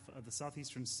behalf of the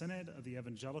Southeastern Synod of the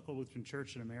Evangelical Lutheran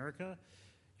Church in America,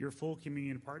 your full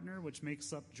communion partner, which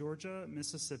makes up Georgia,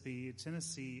 Mississippi,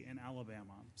 Tennessee, and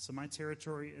Alabama. So my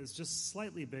territory is just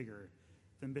slightly bigger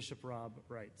than Bishop Rob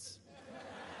Wright's.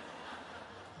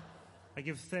 I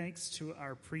give thanks to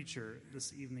our preacher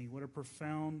this evening. What a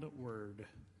profound word.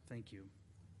 Thank you.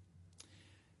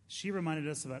 She reminded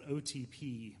us about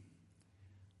OTP.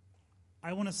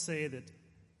 I want to say that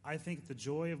I think the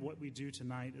joy of what we do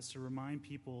tonight is to remind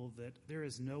people that there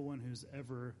is no one who's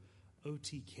ever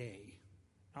OTK,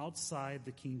 outside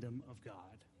the kingdom of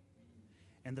God.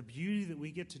 And the beauty that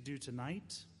we get to do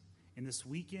tonight and this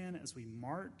weekend as we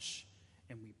march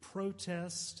and we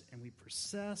protest, and we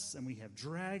process, and we have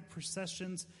drag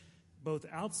processions, both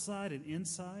outside and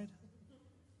inside.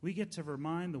 We get to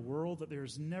remind the world that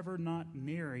there's never not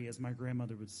nary, as my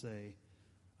grandmother would say,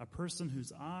 a person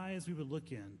whose eyes we would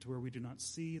look in to where we do not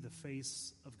see the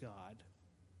face of God.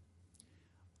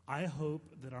 I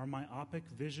hope that our myopic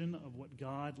vision of what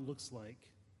God looks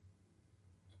like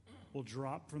will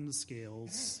drop from the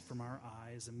scales from our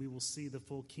eyes, and we will see the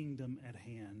full kingdom at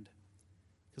hand.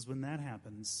 Because when that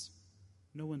happens,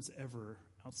 no one's ever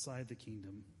outside the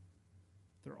kingdom.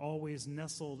 They're always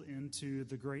nestled into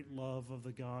the great love of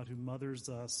the God who mothers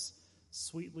us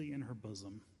sweetly in her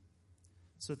bosom.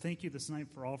 So thank you this night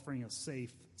for offering a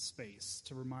safe space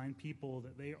to remind people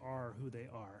that they are who they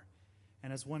are.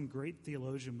 And as one great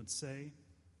theologian would say,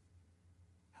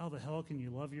 how the hell can you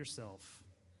love yourself?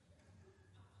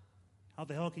 How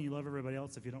the hell can you love everybody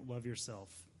else if you don't love yourself?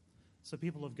 So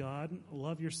people of God,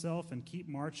 love yourself and keep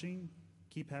marching,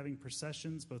 keep having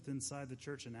processions both inside the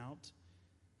church and out,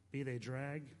 be they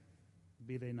drag,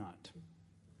 be they not.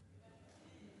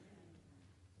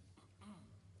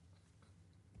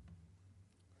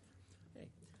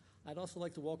 I'd also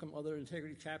like to welcome other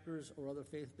integrity chapters or other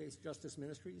faith-based justice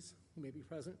ministries who may be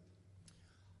present.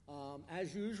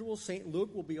 As usual, St.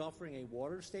 Luke will be offering a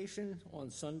water station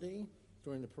on Sunday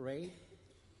during the parade.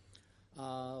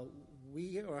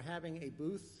 We are having a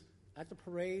booth at the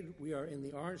parade. We are in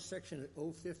the orange section at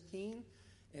 015,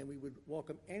 and we would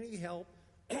welcome any help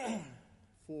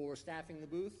for staffing the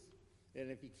booth.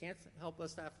 And if you can't help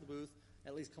us staff the booth,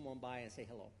 at least come on by and say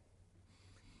hello.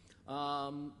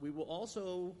 We will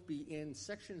also be in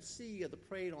Section C of the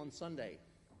parade on Sunday.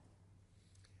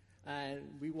 And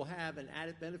we will have an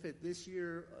added benefit this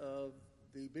year of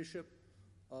the Bishop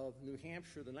of New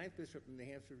Hampshire, the 9th Bishop of New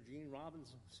Hampshire, Gene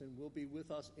Robinson, will be with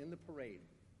us in the parade.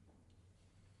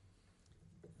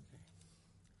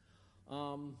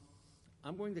 I'm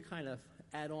going to kind of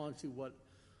add on to what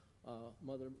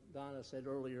Mother Donna said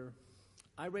earlier.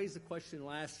 I raised the question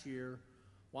last year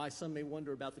why some may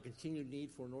wonder about the continued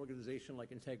need for an organization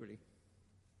like Integrity.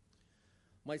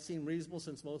 Might seem reasonable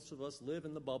since most of us live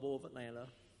in the bubble of Atlanta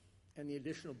and the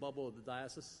additional bubble of the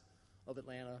Diocese of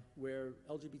Atlanta, where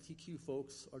LGBTQ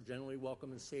folks are generally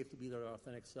welcome and safe to be their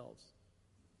authentic selves.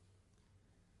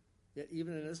 Yet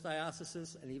even in this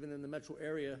diocese and even in the metro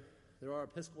area, there are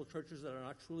Episcopal churches that are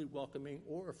not truly welcoming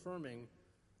or affirming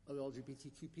of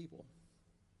LGBTQ people.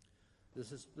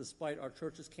 This is despite our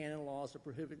church's canon laws that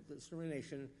prohibit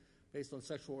discrimination based on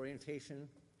sexual orientation,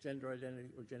 gender identity,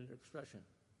 or gender expression.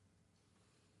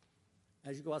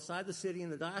 As you go outside the city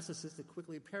and the diocese, it's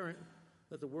quickly apparent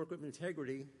that the work of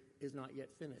Integrity is not yet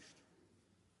finished.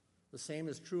 The same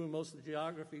is true in most of the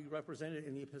geography represented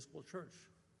in the Episcopal Church.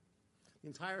 The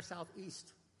entire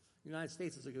southeast United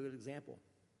States is a good example.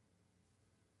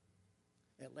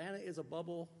 Atlanta is a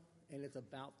bubble, and it's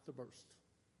about to burst.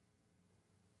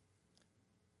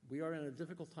 We are in a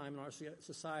difficult time in our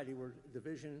society where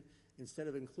division instead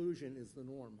of inclusion is the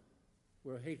norm,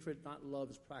 where hatred, not love,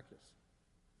 is practiced.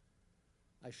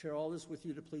 I share all this with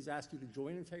you to please ask you to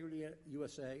join Integrity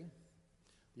USA.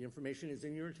 The information is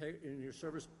in your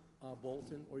service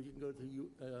bulletin, or you can go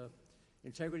to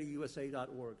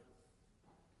integrityusa.org.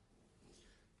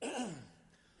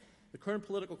 The current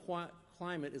political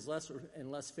climate is less and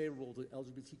less favorable to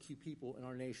LGBTQ people in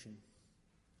our nation.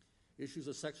 Issues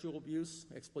of sexual abuse,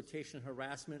 exploitation, and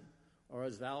harassment are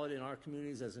as valid in our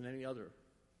communities as in any other.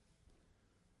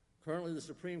 Currently, the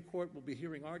Supreme Court will be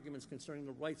hearing arguments concerning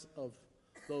the rights of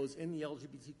those in the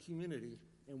LGBT community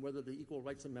and whether the equal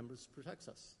rights of members protects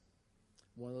us.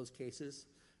 One of those cases,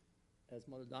 as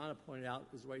Mother Donna pointed out,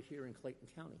 is right here in Clayton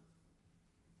County.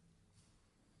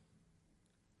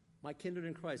 My kindred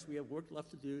in Christ, we have work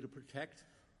left to do to protect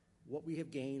what we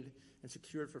have gained and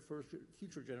secured for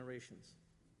future generations.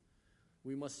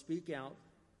 We must speak out,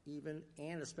 even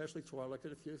and especially to our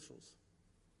elected officials.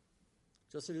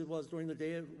 Just as it was during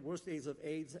the worst days of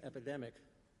AIDS epidemic,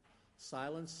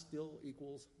 silence still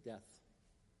equals death.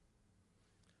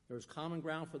 There is common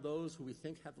ground for those who we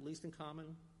think have the least in common.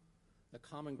 The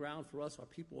common ground for us, our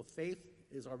people of faith,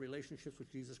 is our relationships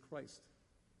with Jesus Christ.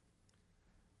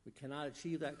 We cannot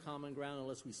achieve that common ground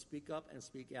unless we speak up and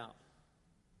speak out.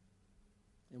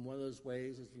 And one of those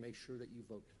ways is to make sure that you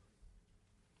vote.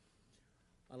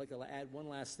 I'd like to add one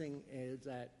last thing, is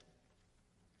that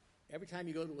every time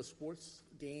you go to a sports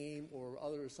game or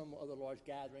some other large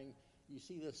gathering, you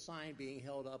see this sign being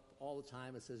held up all the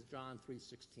time. It says John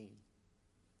 3:16.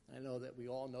 I know that we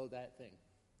all know that thing.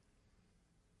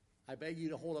 I beg you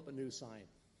to hold up a new sign.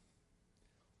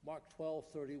 Mark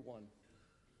 12:31.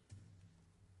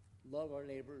 Love our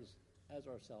neighbors as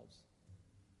ourselves.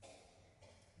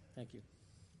 Thank you.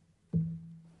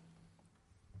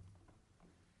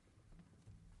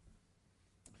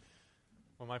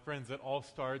 Well, my friends, it all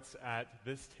starts at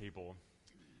this table,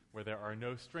 where there are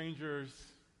no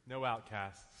strangers, no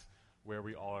outcasts, where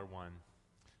we all are one.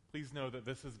 Please know that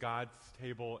this is God's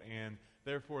table, and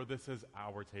therefore this is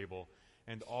our table,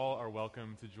 and all are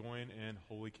welcome to join in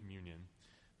Holy Communion.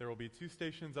 There will be 2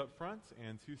 stations up front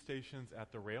and 2 stations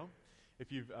at the rail.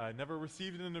 If you've never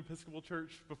received an Episcopal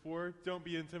church before, don't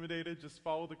be intimidated. Just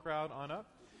follow the crowd on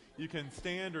up. You can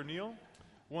stand or kneel,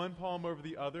 one palm over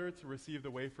the other to receive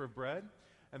the wafer of bread,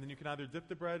 and then you can either dip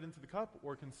the bread into the cup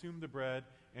or consume the bread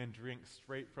and drink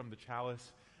straight from the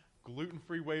chalice.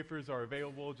 Gluten-free wafers are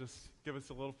available. Just give us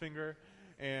a little finger,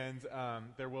 and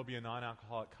there will be a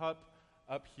non-alcoholic cup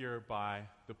up here by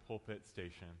the pulpit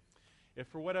station. If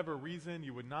for whatever reason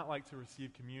you would not like to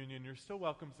receive communion, you're still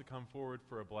welcome to come forward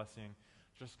for a blessing.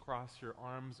 Just cross your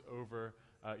arms over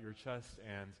your chest,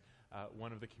 and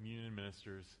one of the communion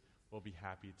ministers will be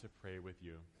happy to pray with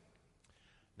you.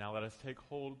 Now let us take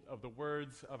hold of the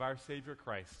words of our Savior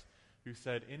Christ, who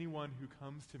said, "Anyone who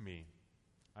comes to me,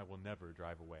 I will never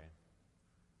drive away."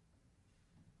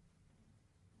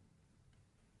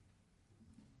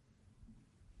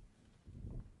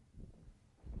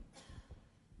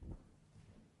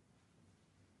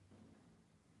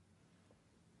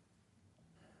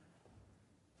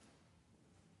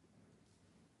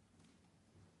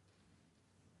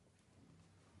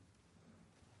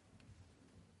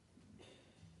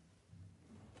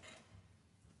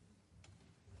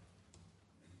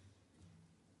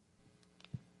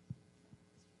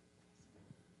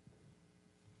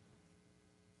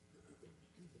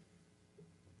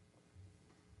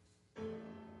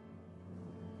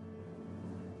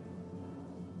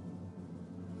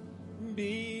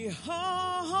 Behold,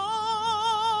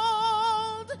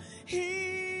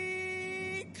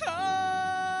 he comes,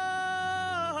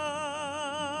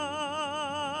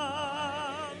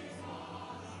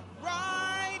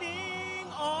 riding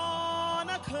on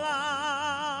a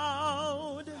cloud,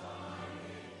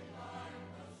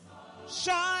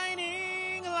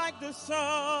 shining like the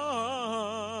sun.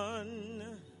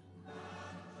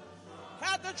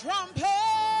 At the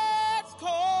trumpet's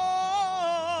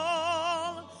call,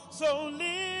 so lift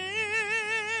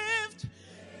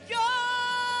your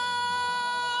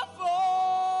voice.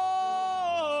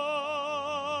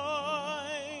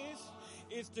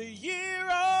 It's the year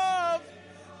of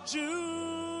Jubilee.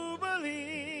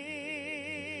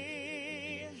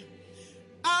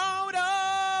 Out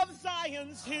of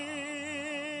Zion's hills,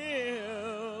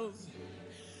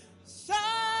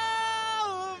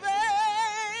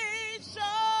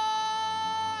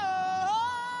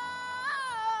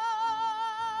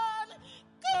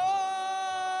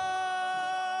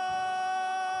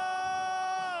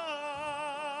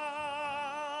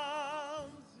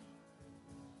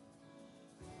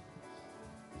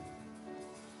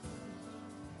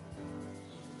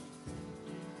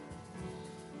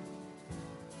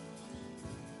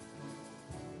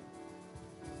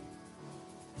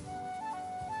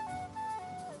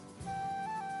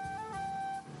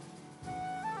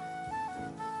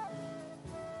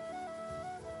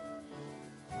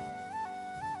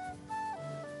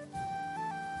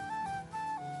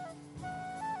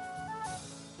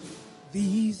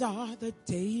 these are the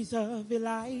days of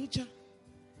Elijah,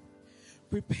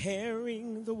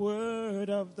 preparing the word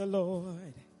of the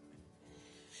Lord.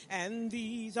 And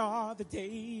these are the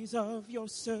days of your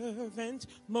servant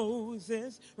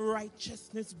Moses,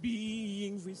 righteousness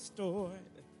being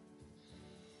restored.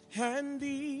 And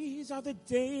these are the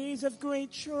days of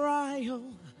great trial,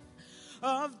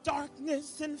 of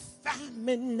darkness and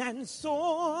famine and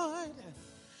sword.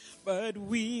 But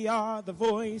we are the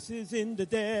voices in the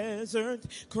desert,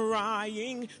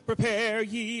 crying, prepare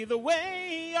ye the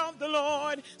way of the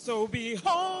Lord. So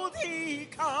behold, he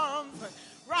comes,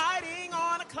 riding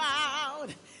on a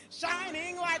cloud,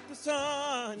 shining like the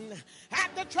sun.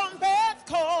 At the trumpet's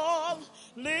call,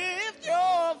 lift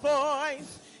your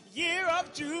voice, year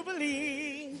of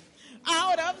Jubilee.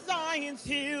 Out of Zion's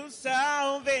hill,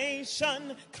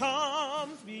 salvation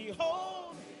comes.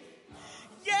 Behold,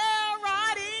 yeah,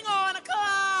 riding on a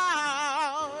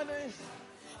cloud,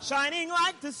 shining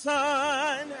like the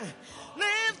sun.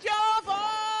 Lift your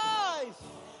voice,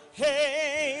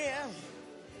 hey.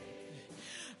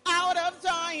 Out of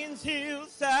Zion's hill,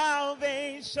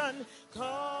 salvation comes.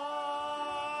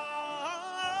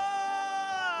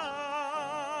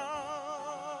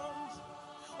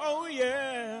 Oh,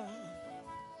 yeah.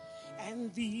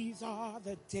 And these are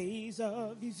the days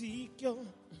of Ezekiel,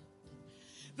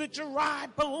 the dry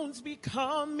bones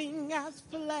becoming as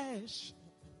flesh.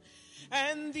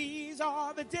 And these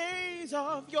are the days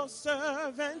of your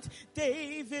servant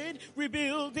David,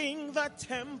 rebuilding the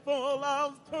temple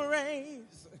of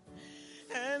praise.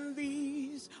 And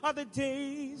these are the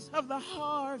days of the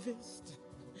harvest.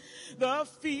 The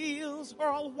fields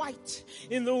are all white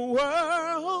in the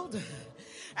world,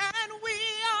 and we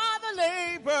are the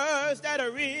laborers that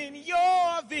are in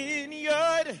your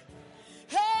vineyard.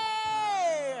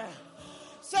 Hey!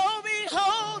 So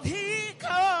behold, he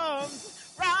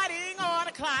comes, riding on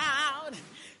a cloud,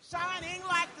 shining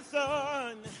like the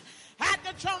sun. At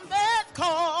the trumpet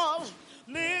call,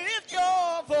 lift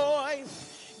your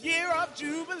voice, year of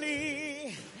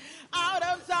Jubilee. Out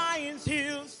of Zion's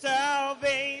hill,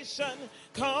 salvation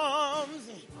comes.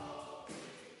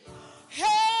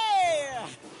 Hey!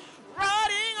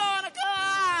 Riding on a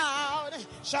cloud,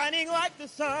 shining like the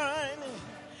sun.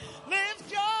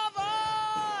 Lift your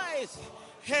voice,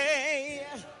 hey.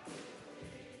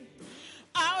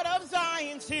 Out of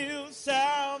Zion's hill,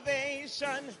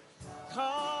 salvation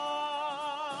comes.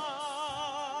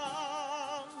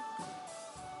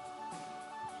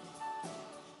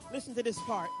 Listen to this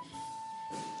part.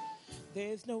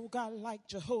 There's no God like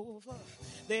Jehovah.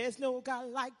 There's no God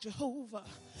like Jehovah.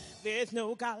 There's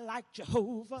no God like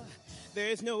Jehovah.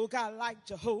 There's no God like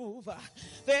Jehovah.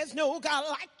 There's no God like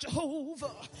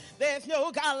Jehovah. There's no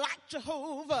God like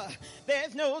Jehovah.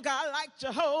 There's no God like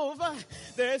Jehovah.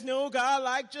 There's no God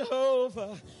like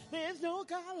Jehovah. There's no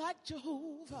God like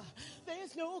Jehovah.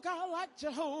 There's no God like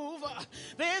Jehovah.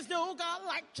 There's no God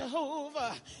like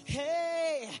Jehovah.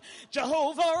 Hey,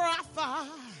 Jehovah Rapha,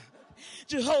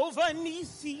 Jehovah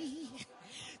Nisi,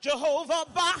 Jehovah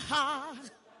Baha,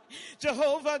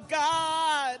 Jehovah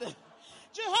God,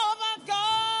 Jehovah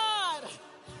God,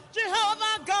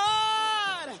 Jehovah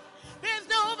God. There's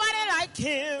nobody like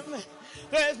him.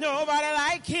 There's nobody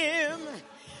like him.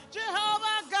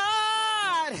 Jehovah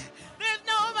God. There's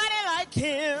nobody like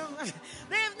him.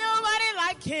 There's nobody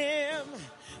like him.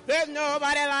 There's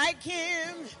nobody like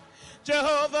him.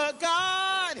 Jehovah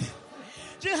God.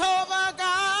 Jehovah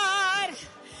God.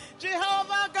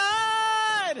 Jehovah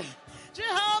God.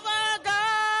 Jehovah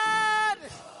God.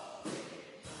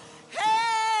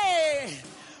 Hey,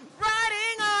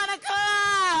 riding on a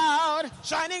cloud,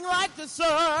 shining like the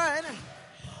sun.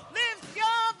 Lift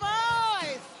your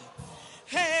voice.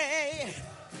 Hey,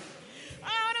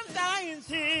 out of Zion's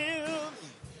hills,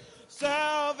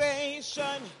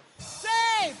 salvation.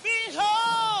 Say,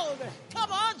 behold.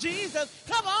 Come on, Jesus.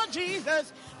 Come on,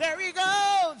 Jesus. There he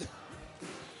goes.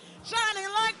 Shining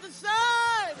like the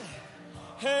sun.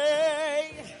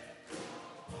 Hey.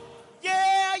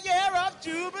 Yeah, year of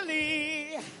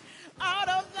Jubilee. Out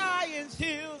of Zion's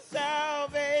hill,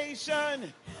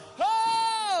 salvation.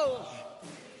 Oh.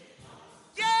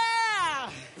 Yeah.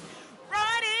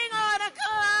 Riding on a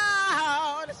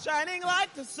cloud, shining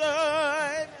like the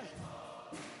sun.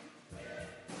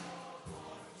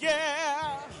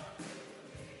 Yeah.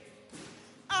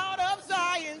 Out of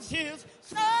Zion's hills,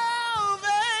 salvation.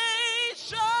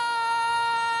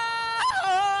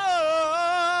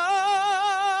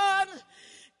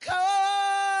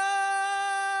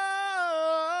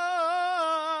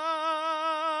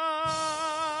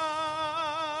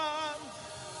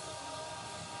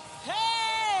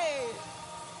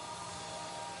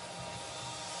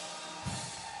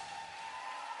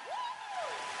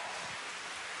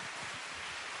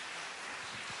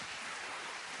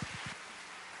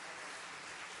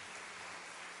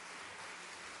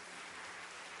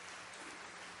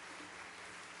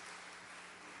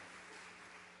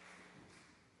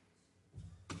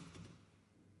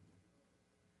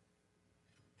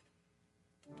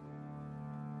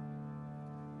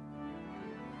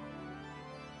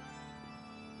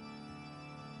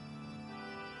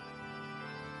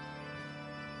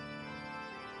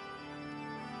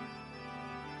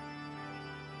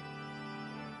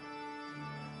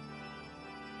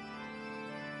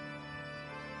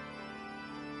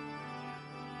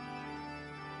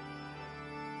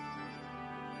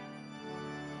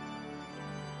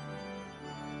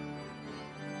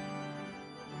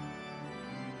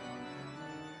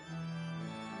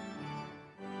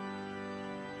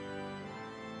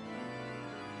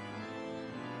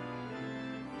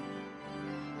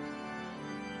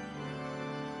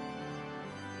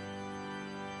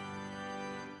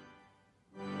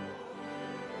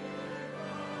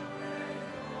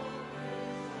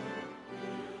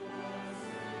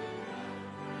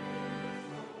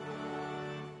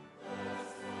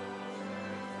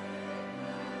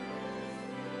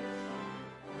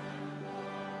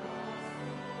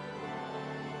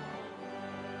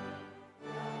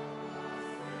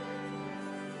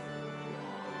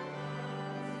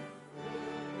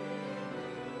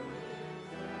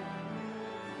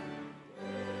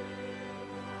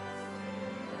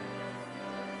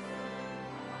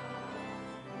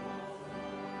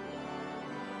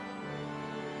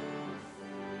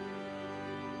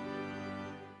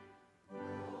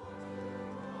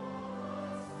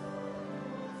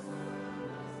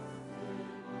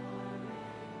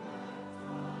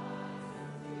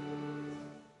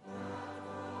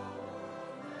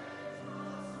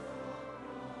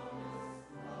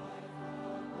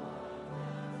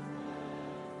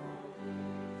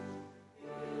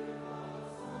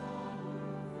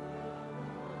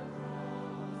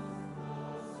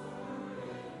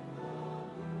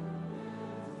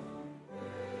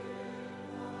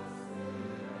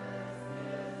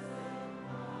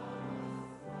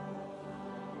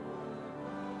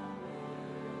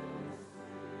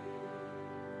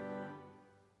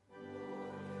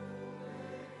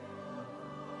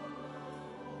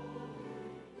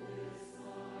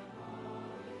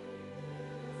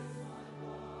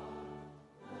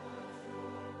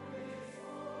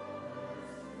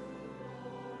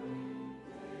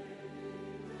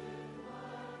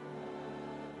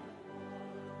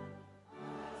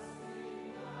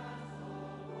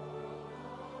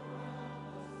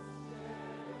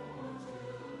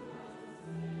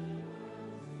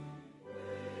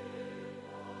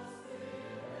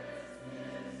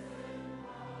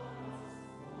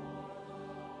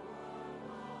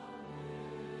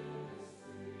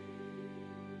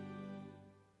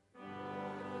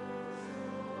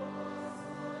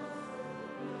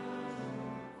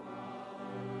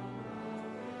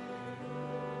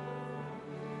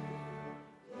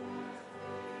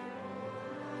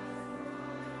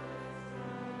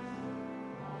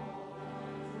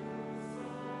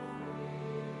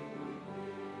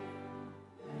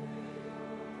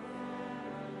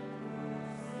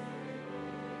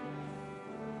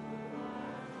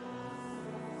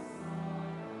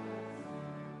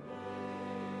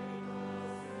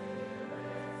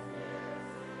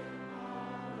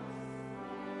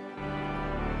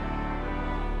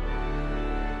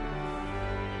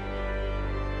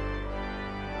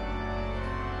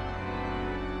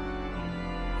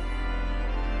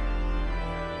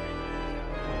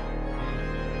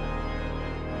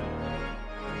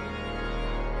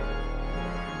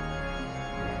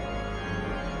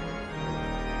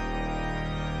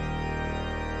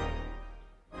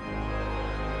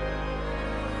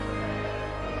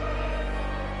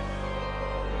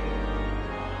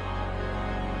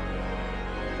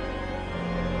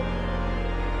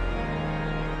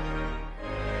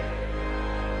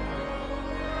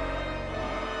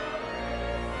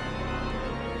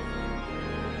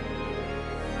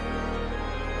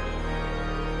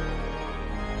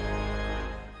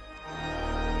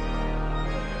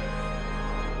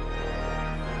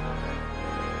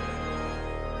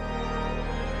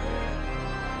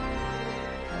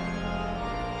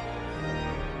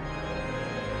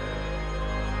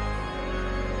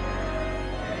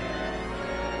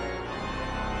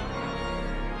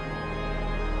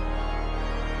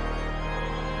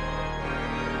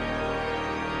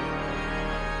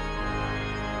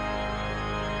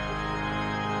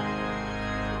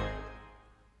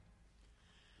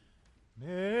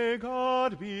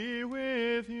 God be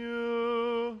with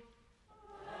you.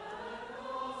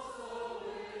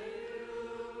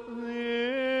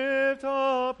 Lift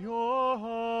up your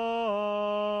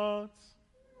hearts.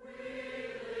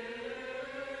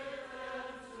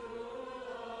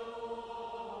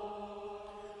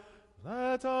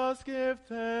 Let us give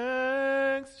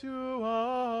thanks to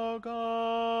our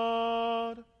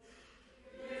God.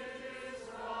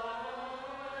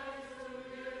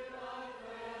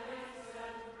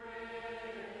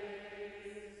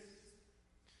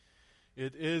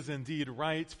 It is indeed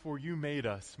right, for you made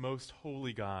us, most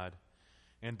holy God.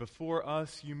 And before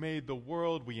us you made the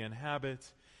world we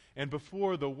inhabit, and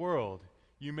before the world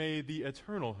you made the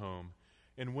eternal home,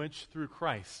 in which through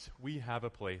Christ we have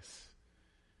a place.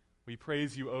 We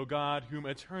praise you, O God, whom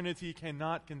eternity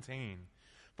cannot contain,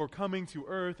 for coming to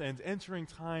earth and entering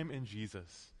time in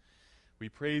Jesus. We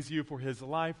praise you for his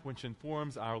life, which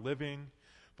informs our living,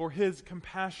 for his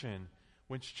compassion,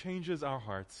 which changes our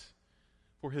hearts,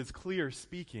 for his clear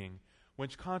speaking,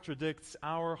 which contradicts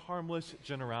our harmless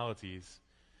generalities,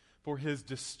 for his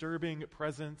disturbing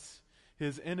presence,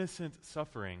 his innocent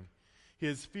suffering,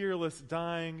 his fearless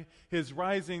dying, his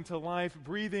rising to life,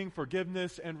 breathing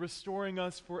forgiveness, and restoring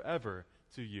us forever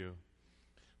to you.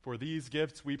 For these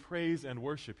gifts we praise and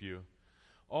worship you.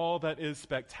 All that is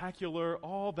spectacular,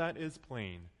 all that is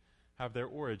plain, have their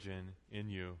origin in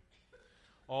you.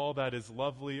 All that is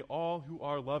lovely, all who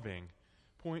are loving,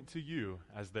 point to you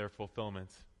as their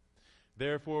fulfillment.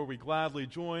 Therefore, we gladly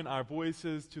join our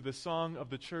voices to the song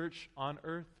of the church on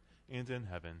earth and in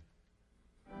heaven.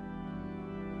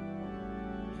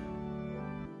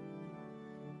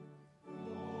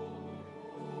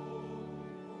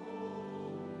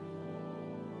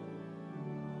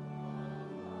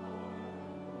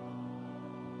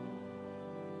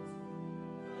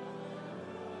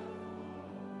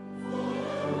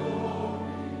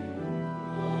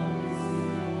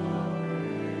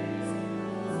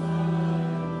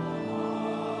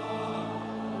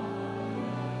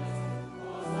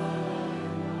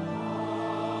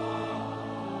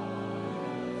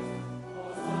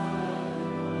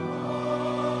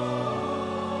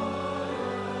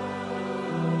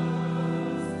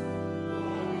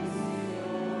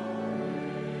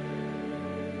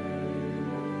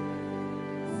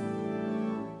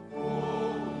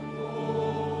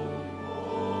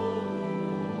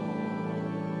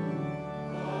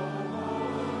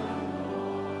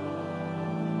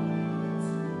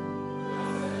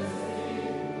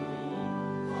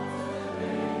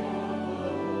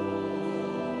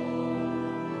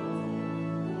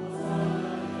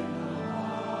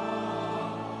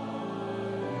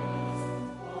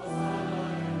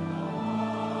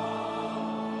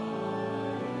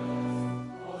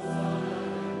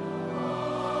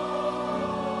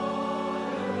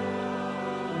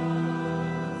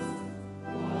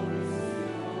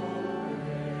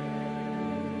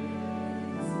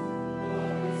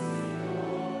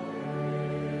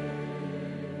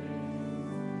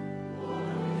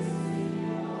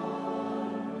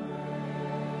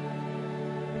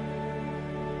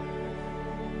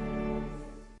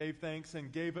 Gave thanks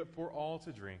and gave it for all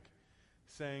to drink,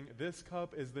 saying, "This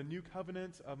cup is the new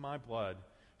covenant of my blood,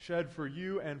 shed for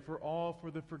you and for all for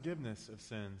the forgiveness of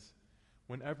sins.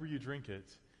 Whenever you drink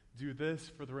it, do this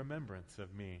for the remembrance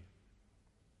of me."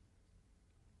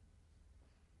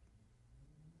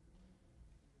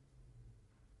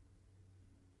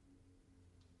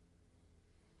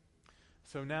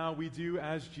 So now we do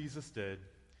as Jesus did.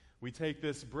 We take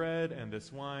this bread and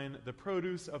this wine, the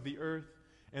produce of the earth,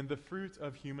 and the fruit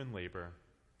of human labor.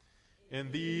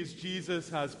 In these, Jesus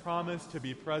has promised to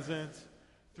be present.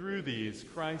 Through these,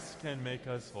 Christ can make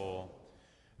us whole.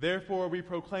 Therefore, we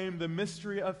proclaim the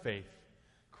mystery of faith.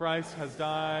 Christ has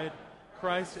died.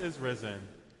 Christ is risen.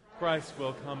 Christ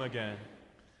will come again.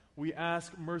 We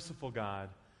ask, merciful God,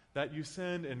 that you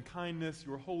send in kindness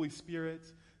your Holy Spirit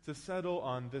to settle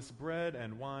on this bread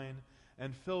and wine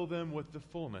and fill them with the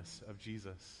fullness of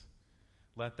Jesus.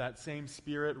 Let that same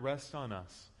Spirit rest on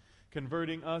us,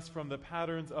 converting us from the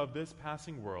patterns of this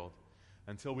passing world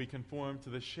until we conform to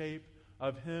the shape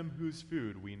of him whose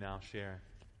food we now share.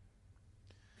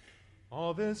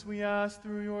 All this we ask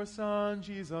through your Son,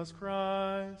 Jesus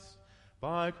Christ,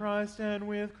 by Christ and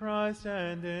with Christ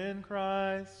and in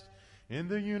Christ, in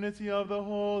the unity of the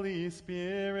Holy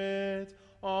Spirit.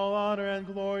 All honor and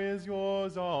glory is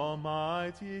yours,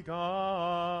 Almighty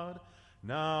God,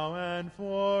 now and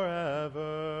forever.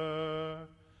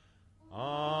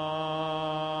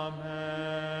 Amen.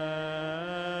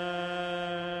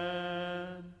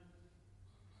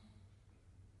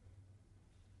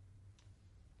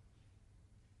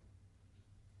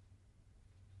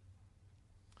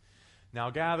 now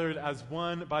gathered as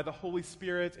one by the Holy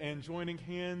Spirit and joining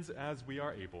hands as we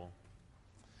are able.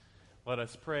 Let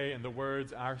us pray in the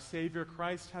words our Savior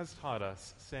Christ has taught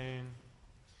us, saying,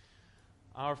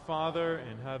 Our Father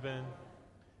in heaven,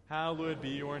 hallowed be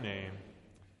your name.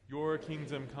 Your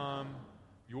kingdom come,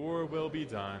 your will be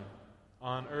done,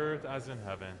 on earth as in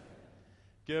heaven.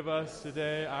 Give us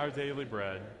today our daily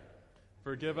bread.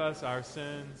 Forgive us our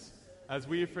sins, as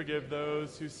we forgive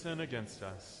those who sin against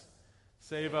us.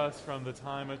 Save us from the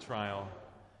time of trial,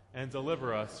 and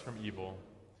deliver us from evil.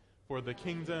 For the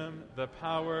kingdom, the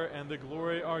power, and the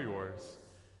glory are yours,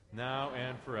 now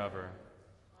and forever.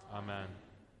 Amen.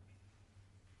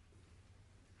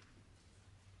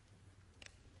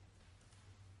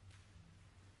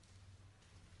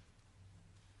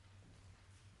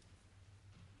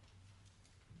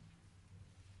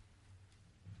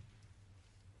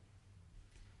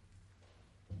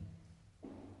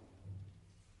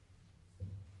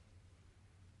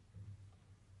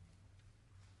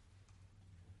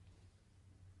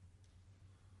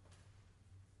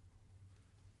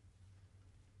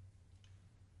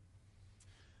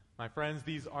 My friends,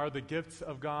 these are the gifts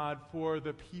of God for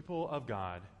the people of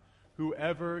God.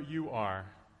 Whoever you are,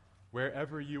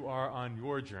 wherever you are on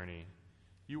your journey,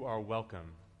 you are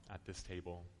welcome at this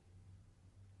table.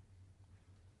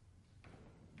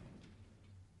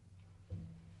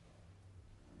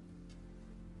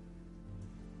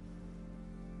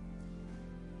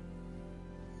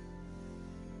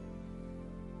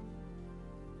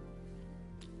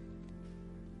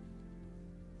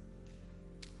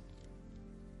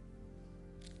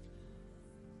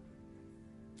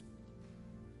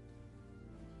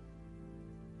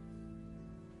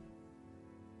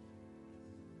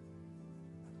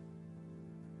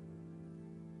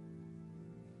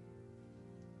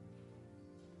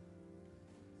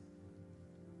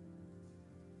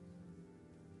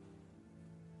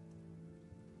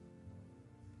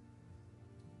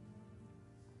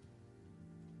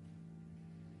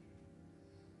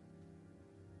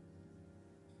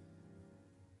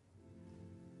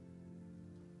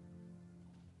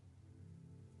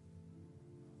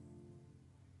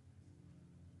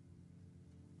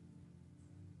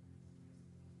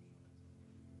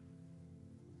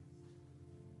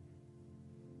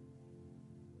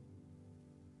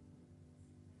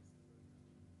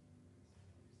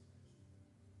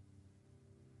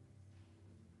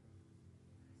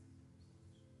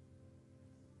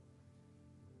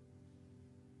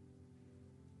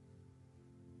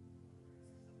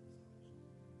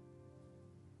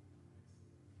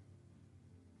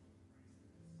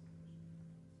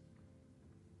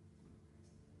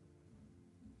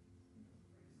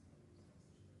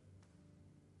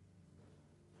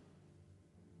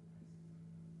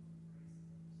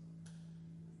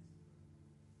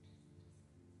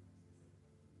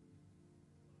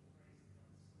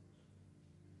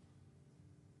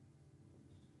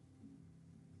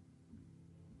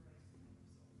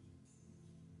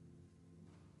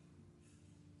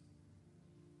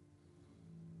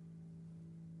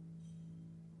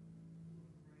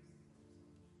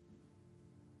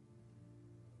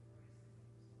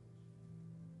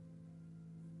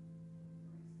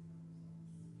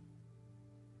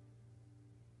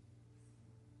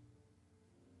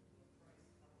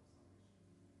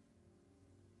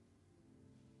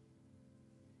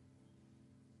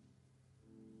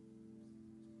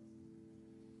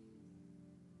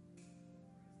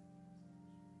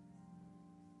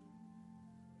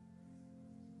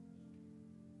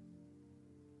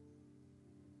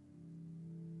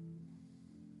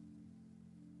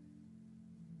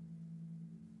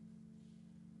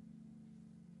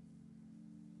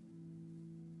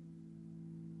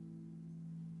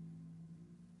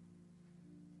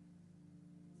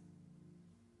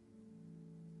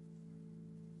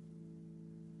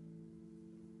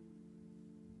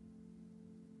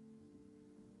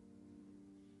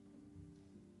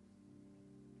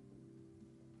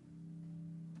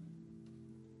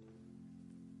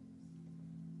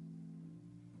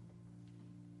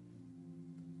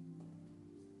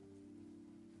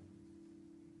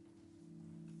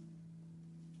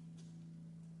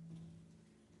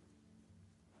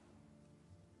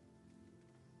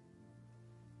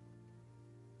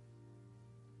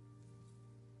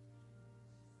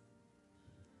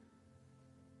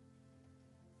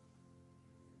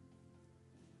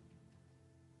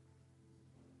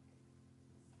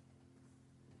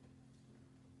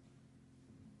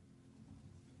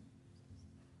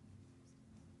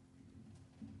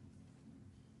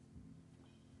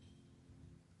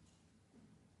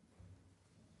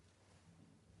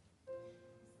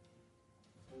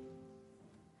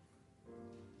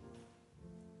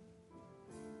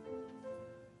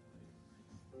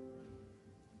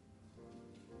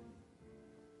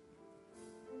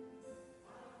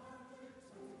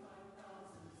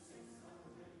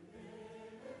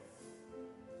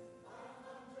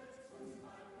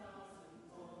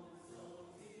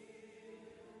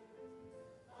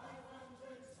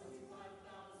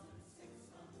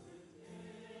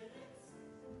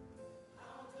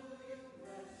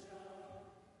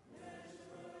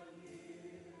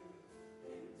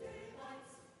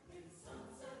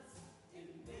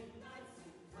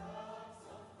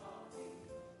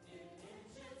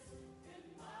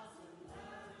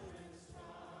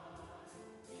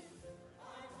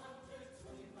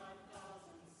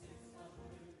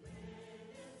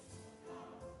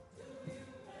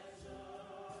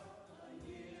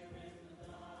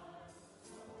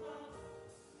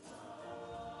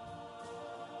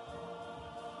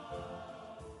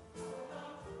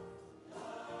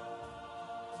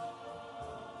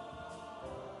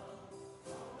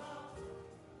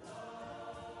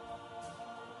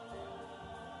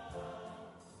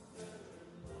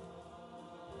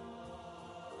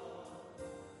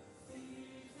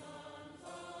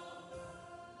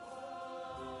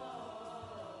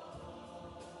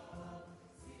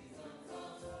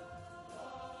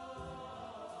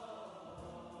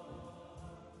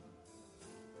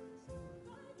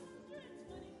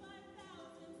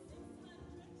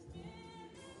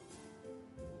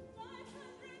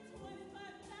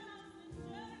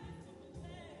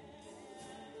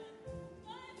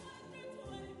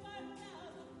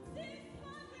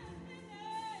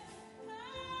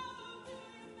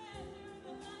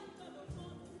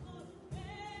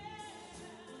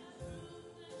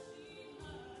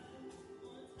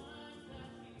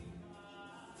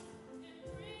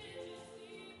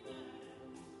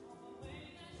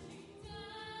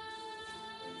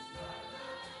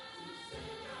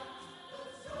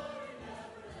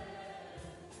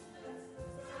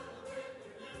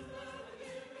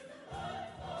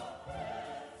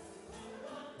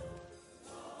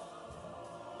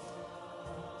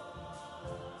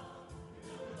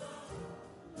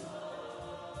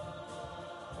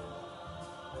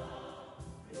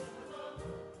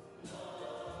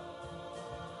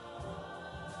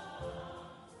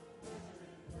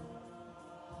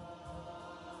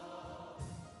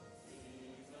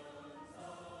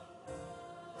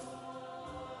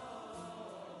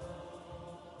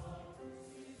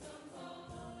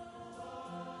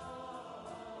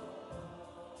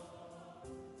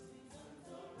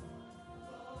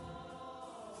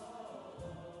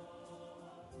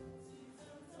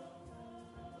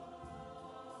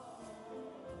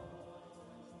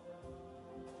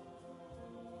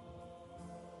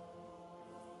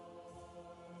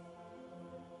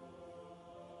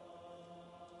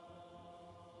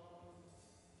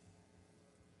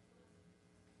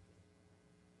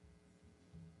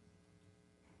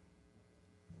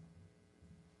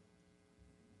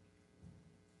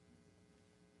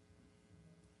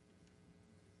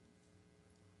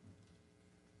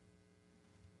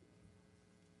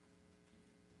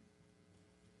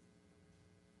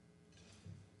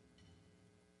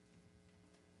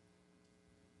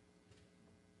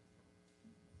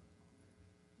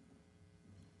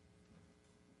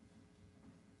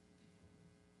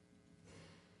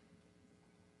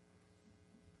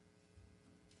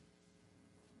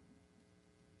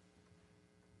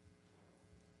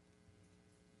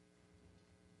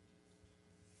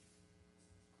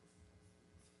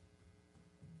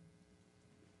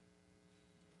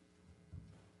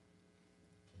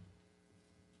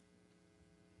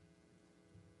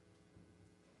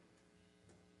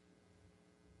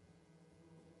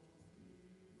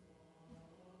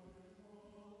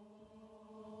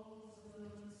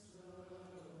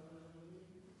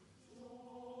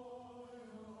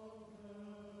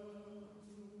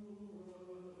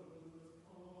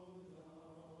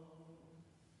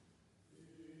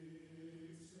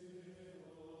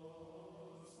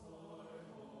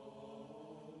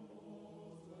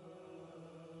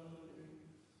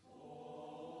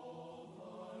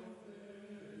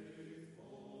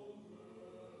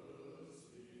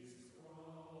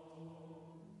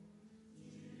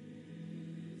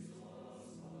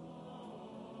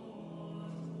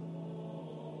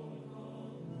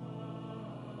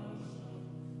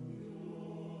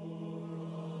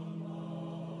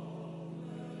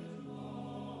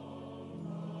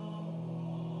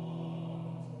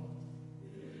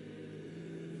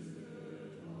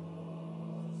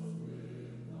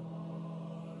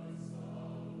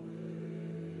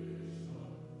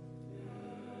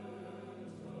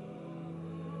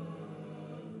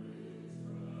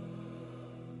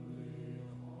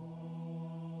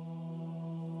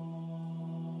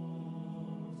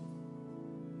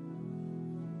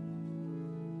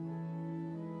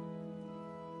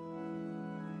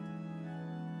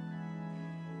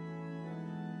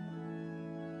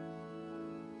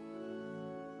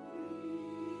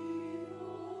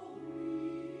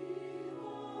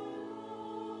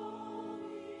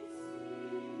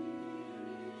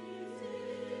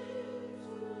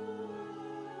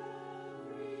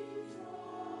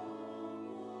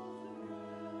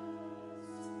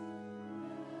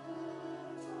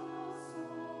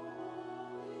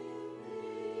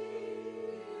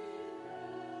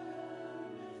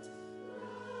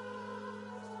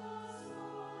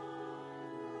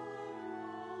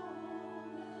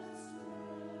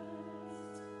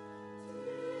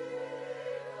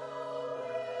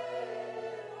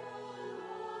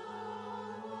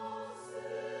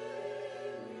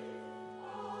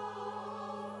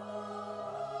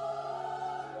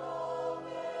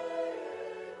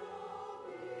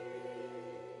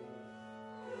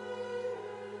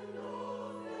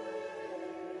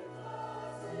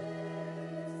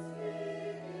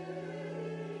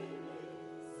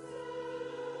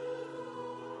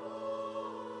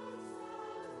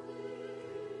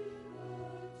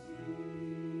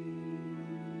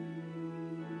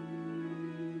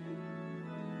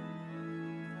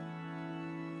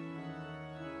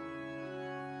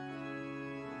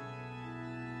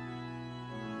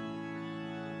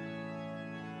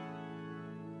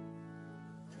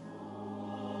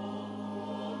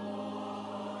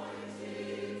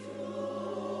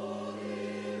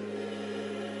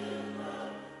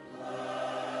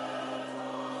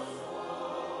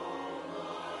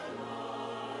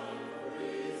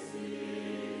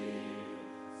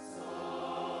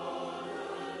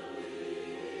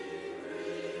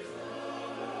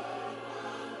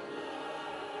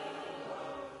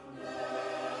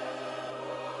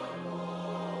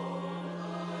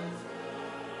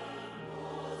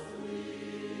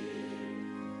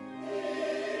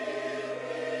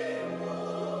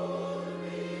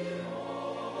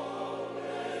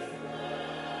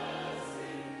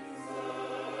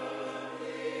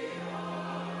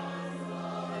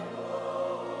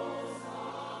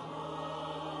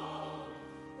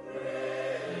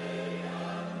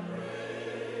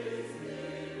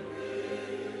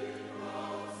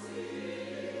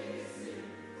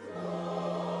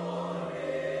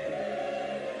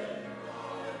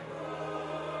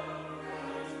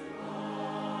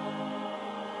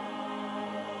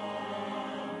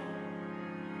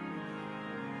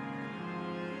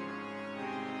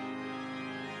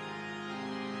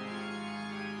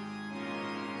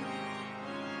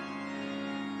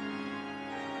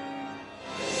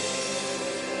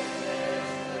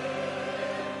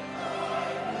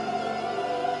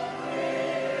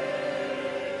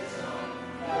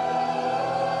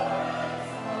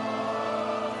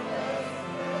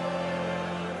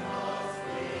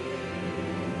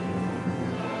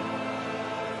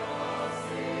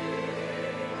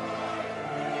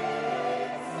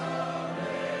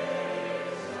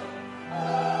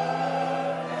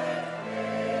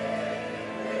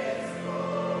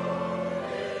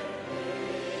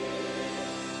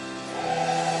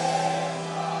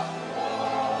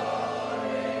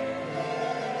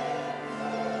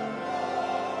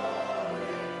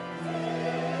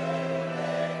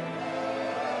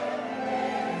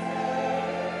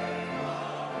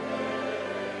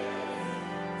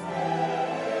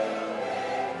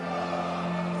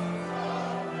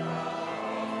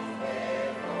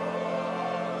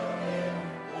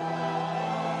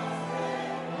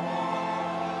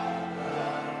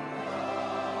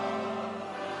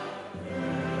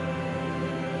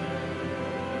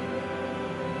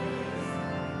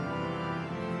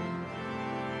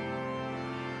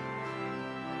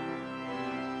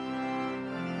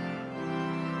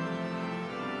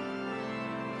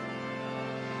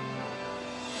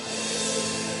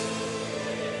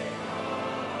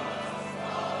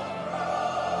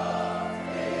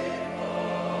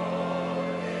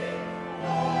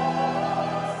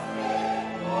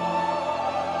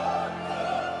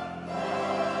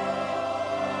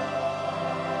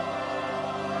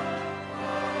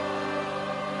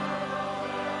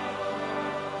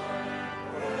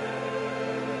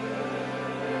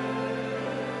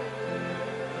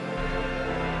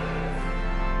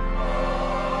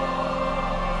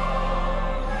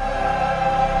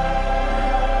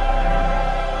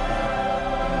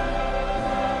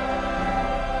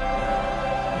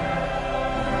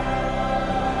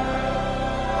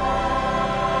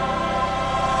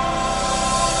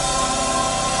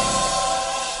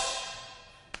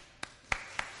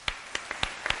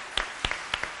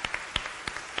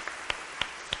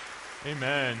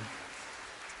 Amen.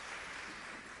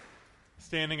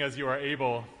 Standing as you are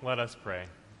able, let us pray.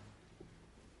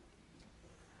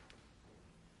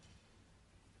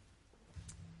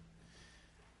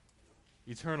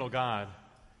 Eternal God,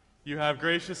 you have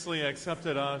graciously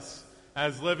accepted us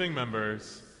as living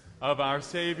members of our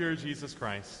Savior Jesus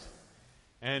Christ,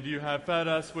 and you have fed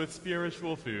us with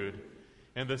spiritual food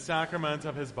in the sacrament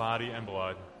of his body and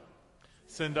blood.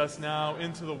 Send us now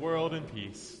into the world in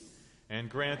peace, and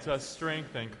grant us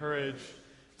strength and courage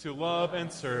to love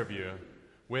and serve you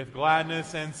with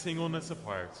gladness and singleness of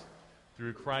heart,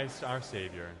 through Christ our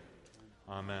Savior.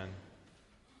 Amen.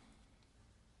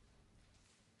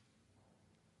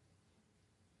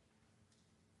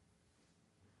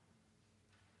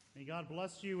 May God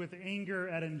bless you with anger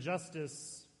at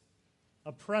injustice,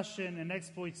 oppression, and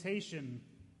exploitation,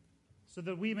 so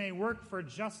that we may work for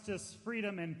justice,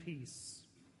 freedom, and peace.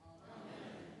 Amen.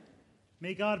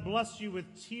 May God bless you with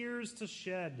tears to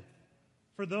shed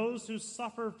for those who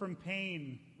suffer from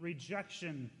pain,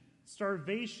 rejection,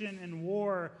 starvation, and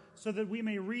war, so that we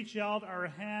may reach out our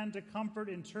hand to comfort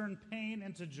and turn pain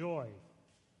into joy.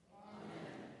 Amen.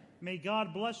 May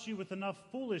God bless you with enough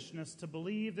foolishness to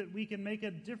believe that we can make a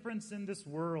difference in this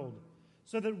world,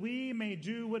 so that we may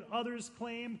do what others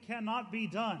claim cannot be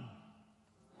done.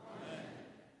 Amen.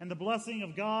 And the blessing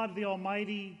of God the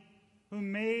Almighty, who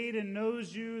made and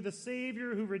knows you, the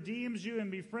Savior who redeems you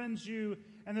and befriends you,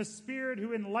 and the Spirit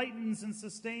who enlightens and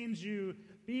sustains you,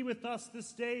 be with us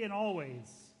this day and always.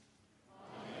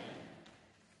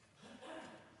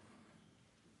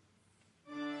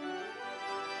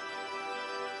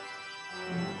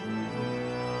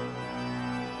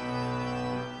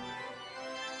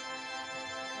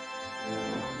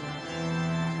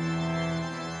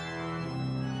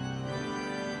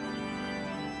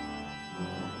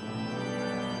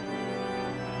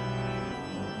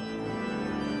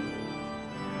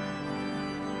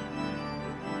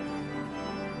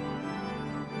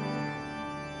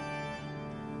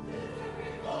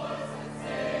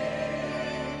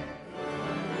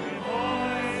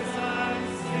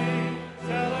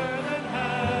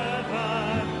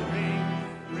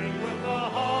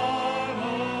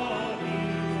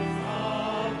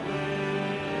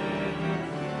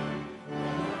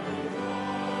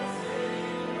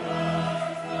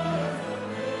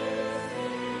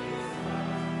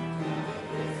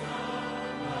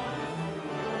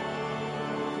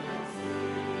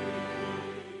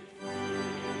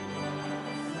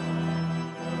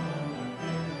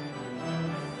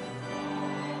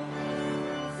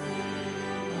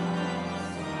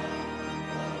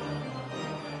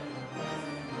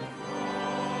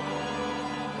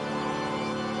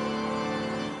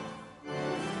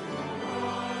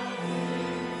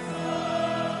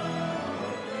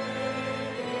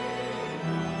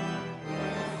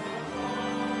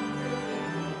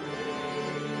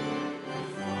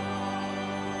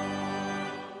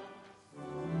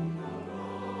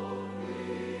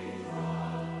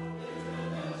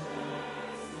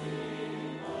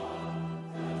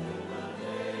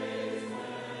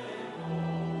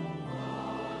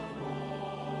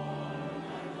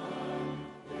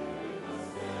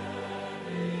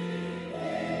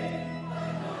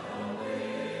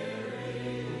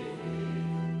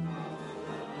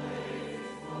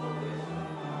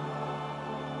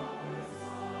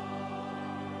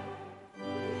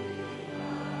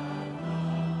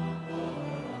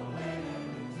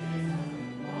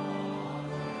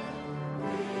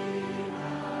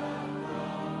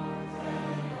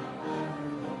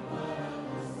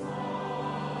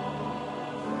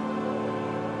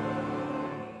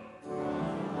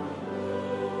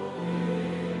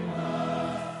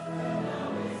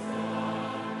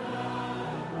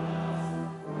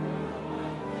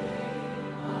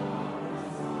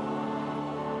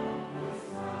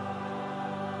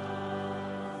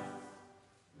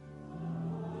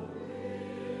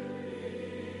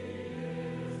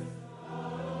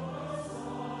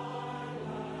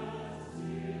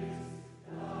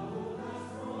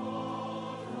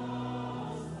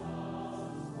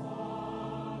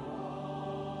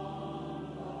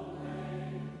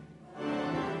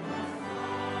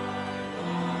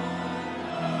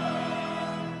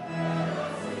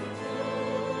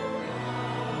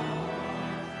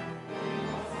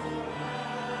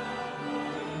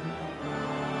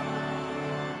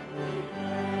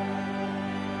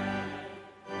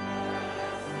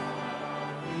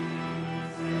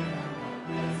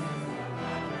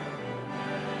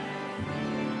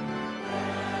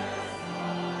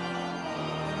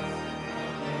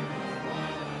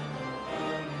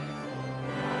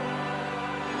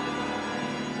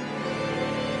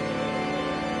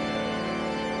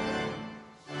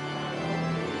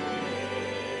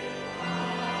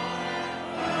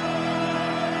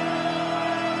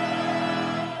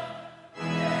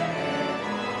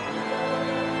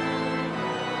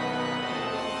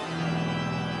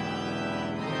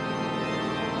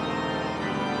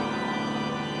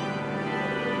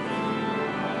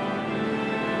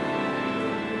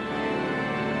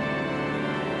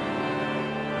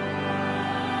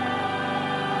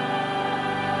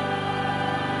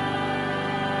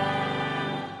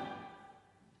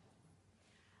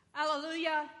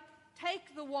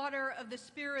 the water of the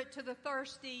Spirit to the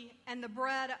thirsty and the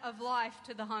bread of life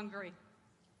to the hungry.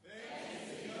 Thanks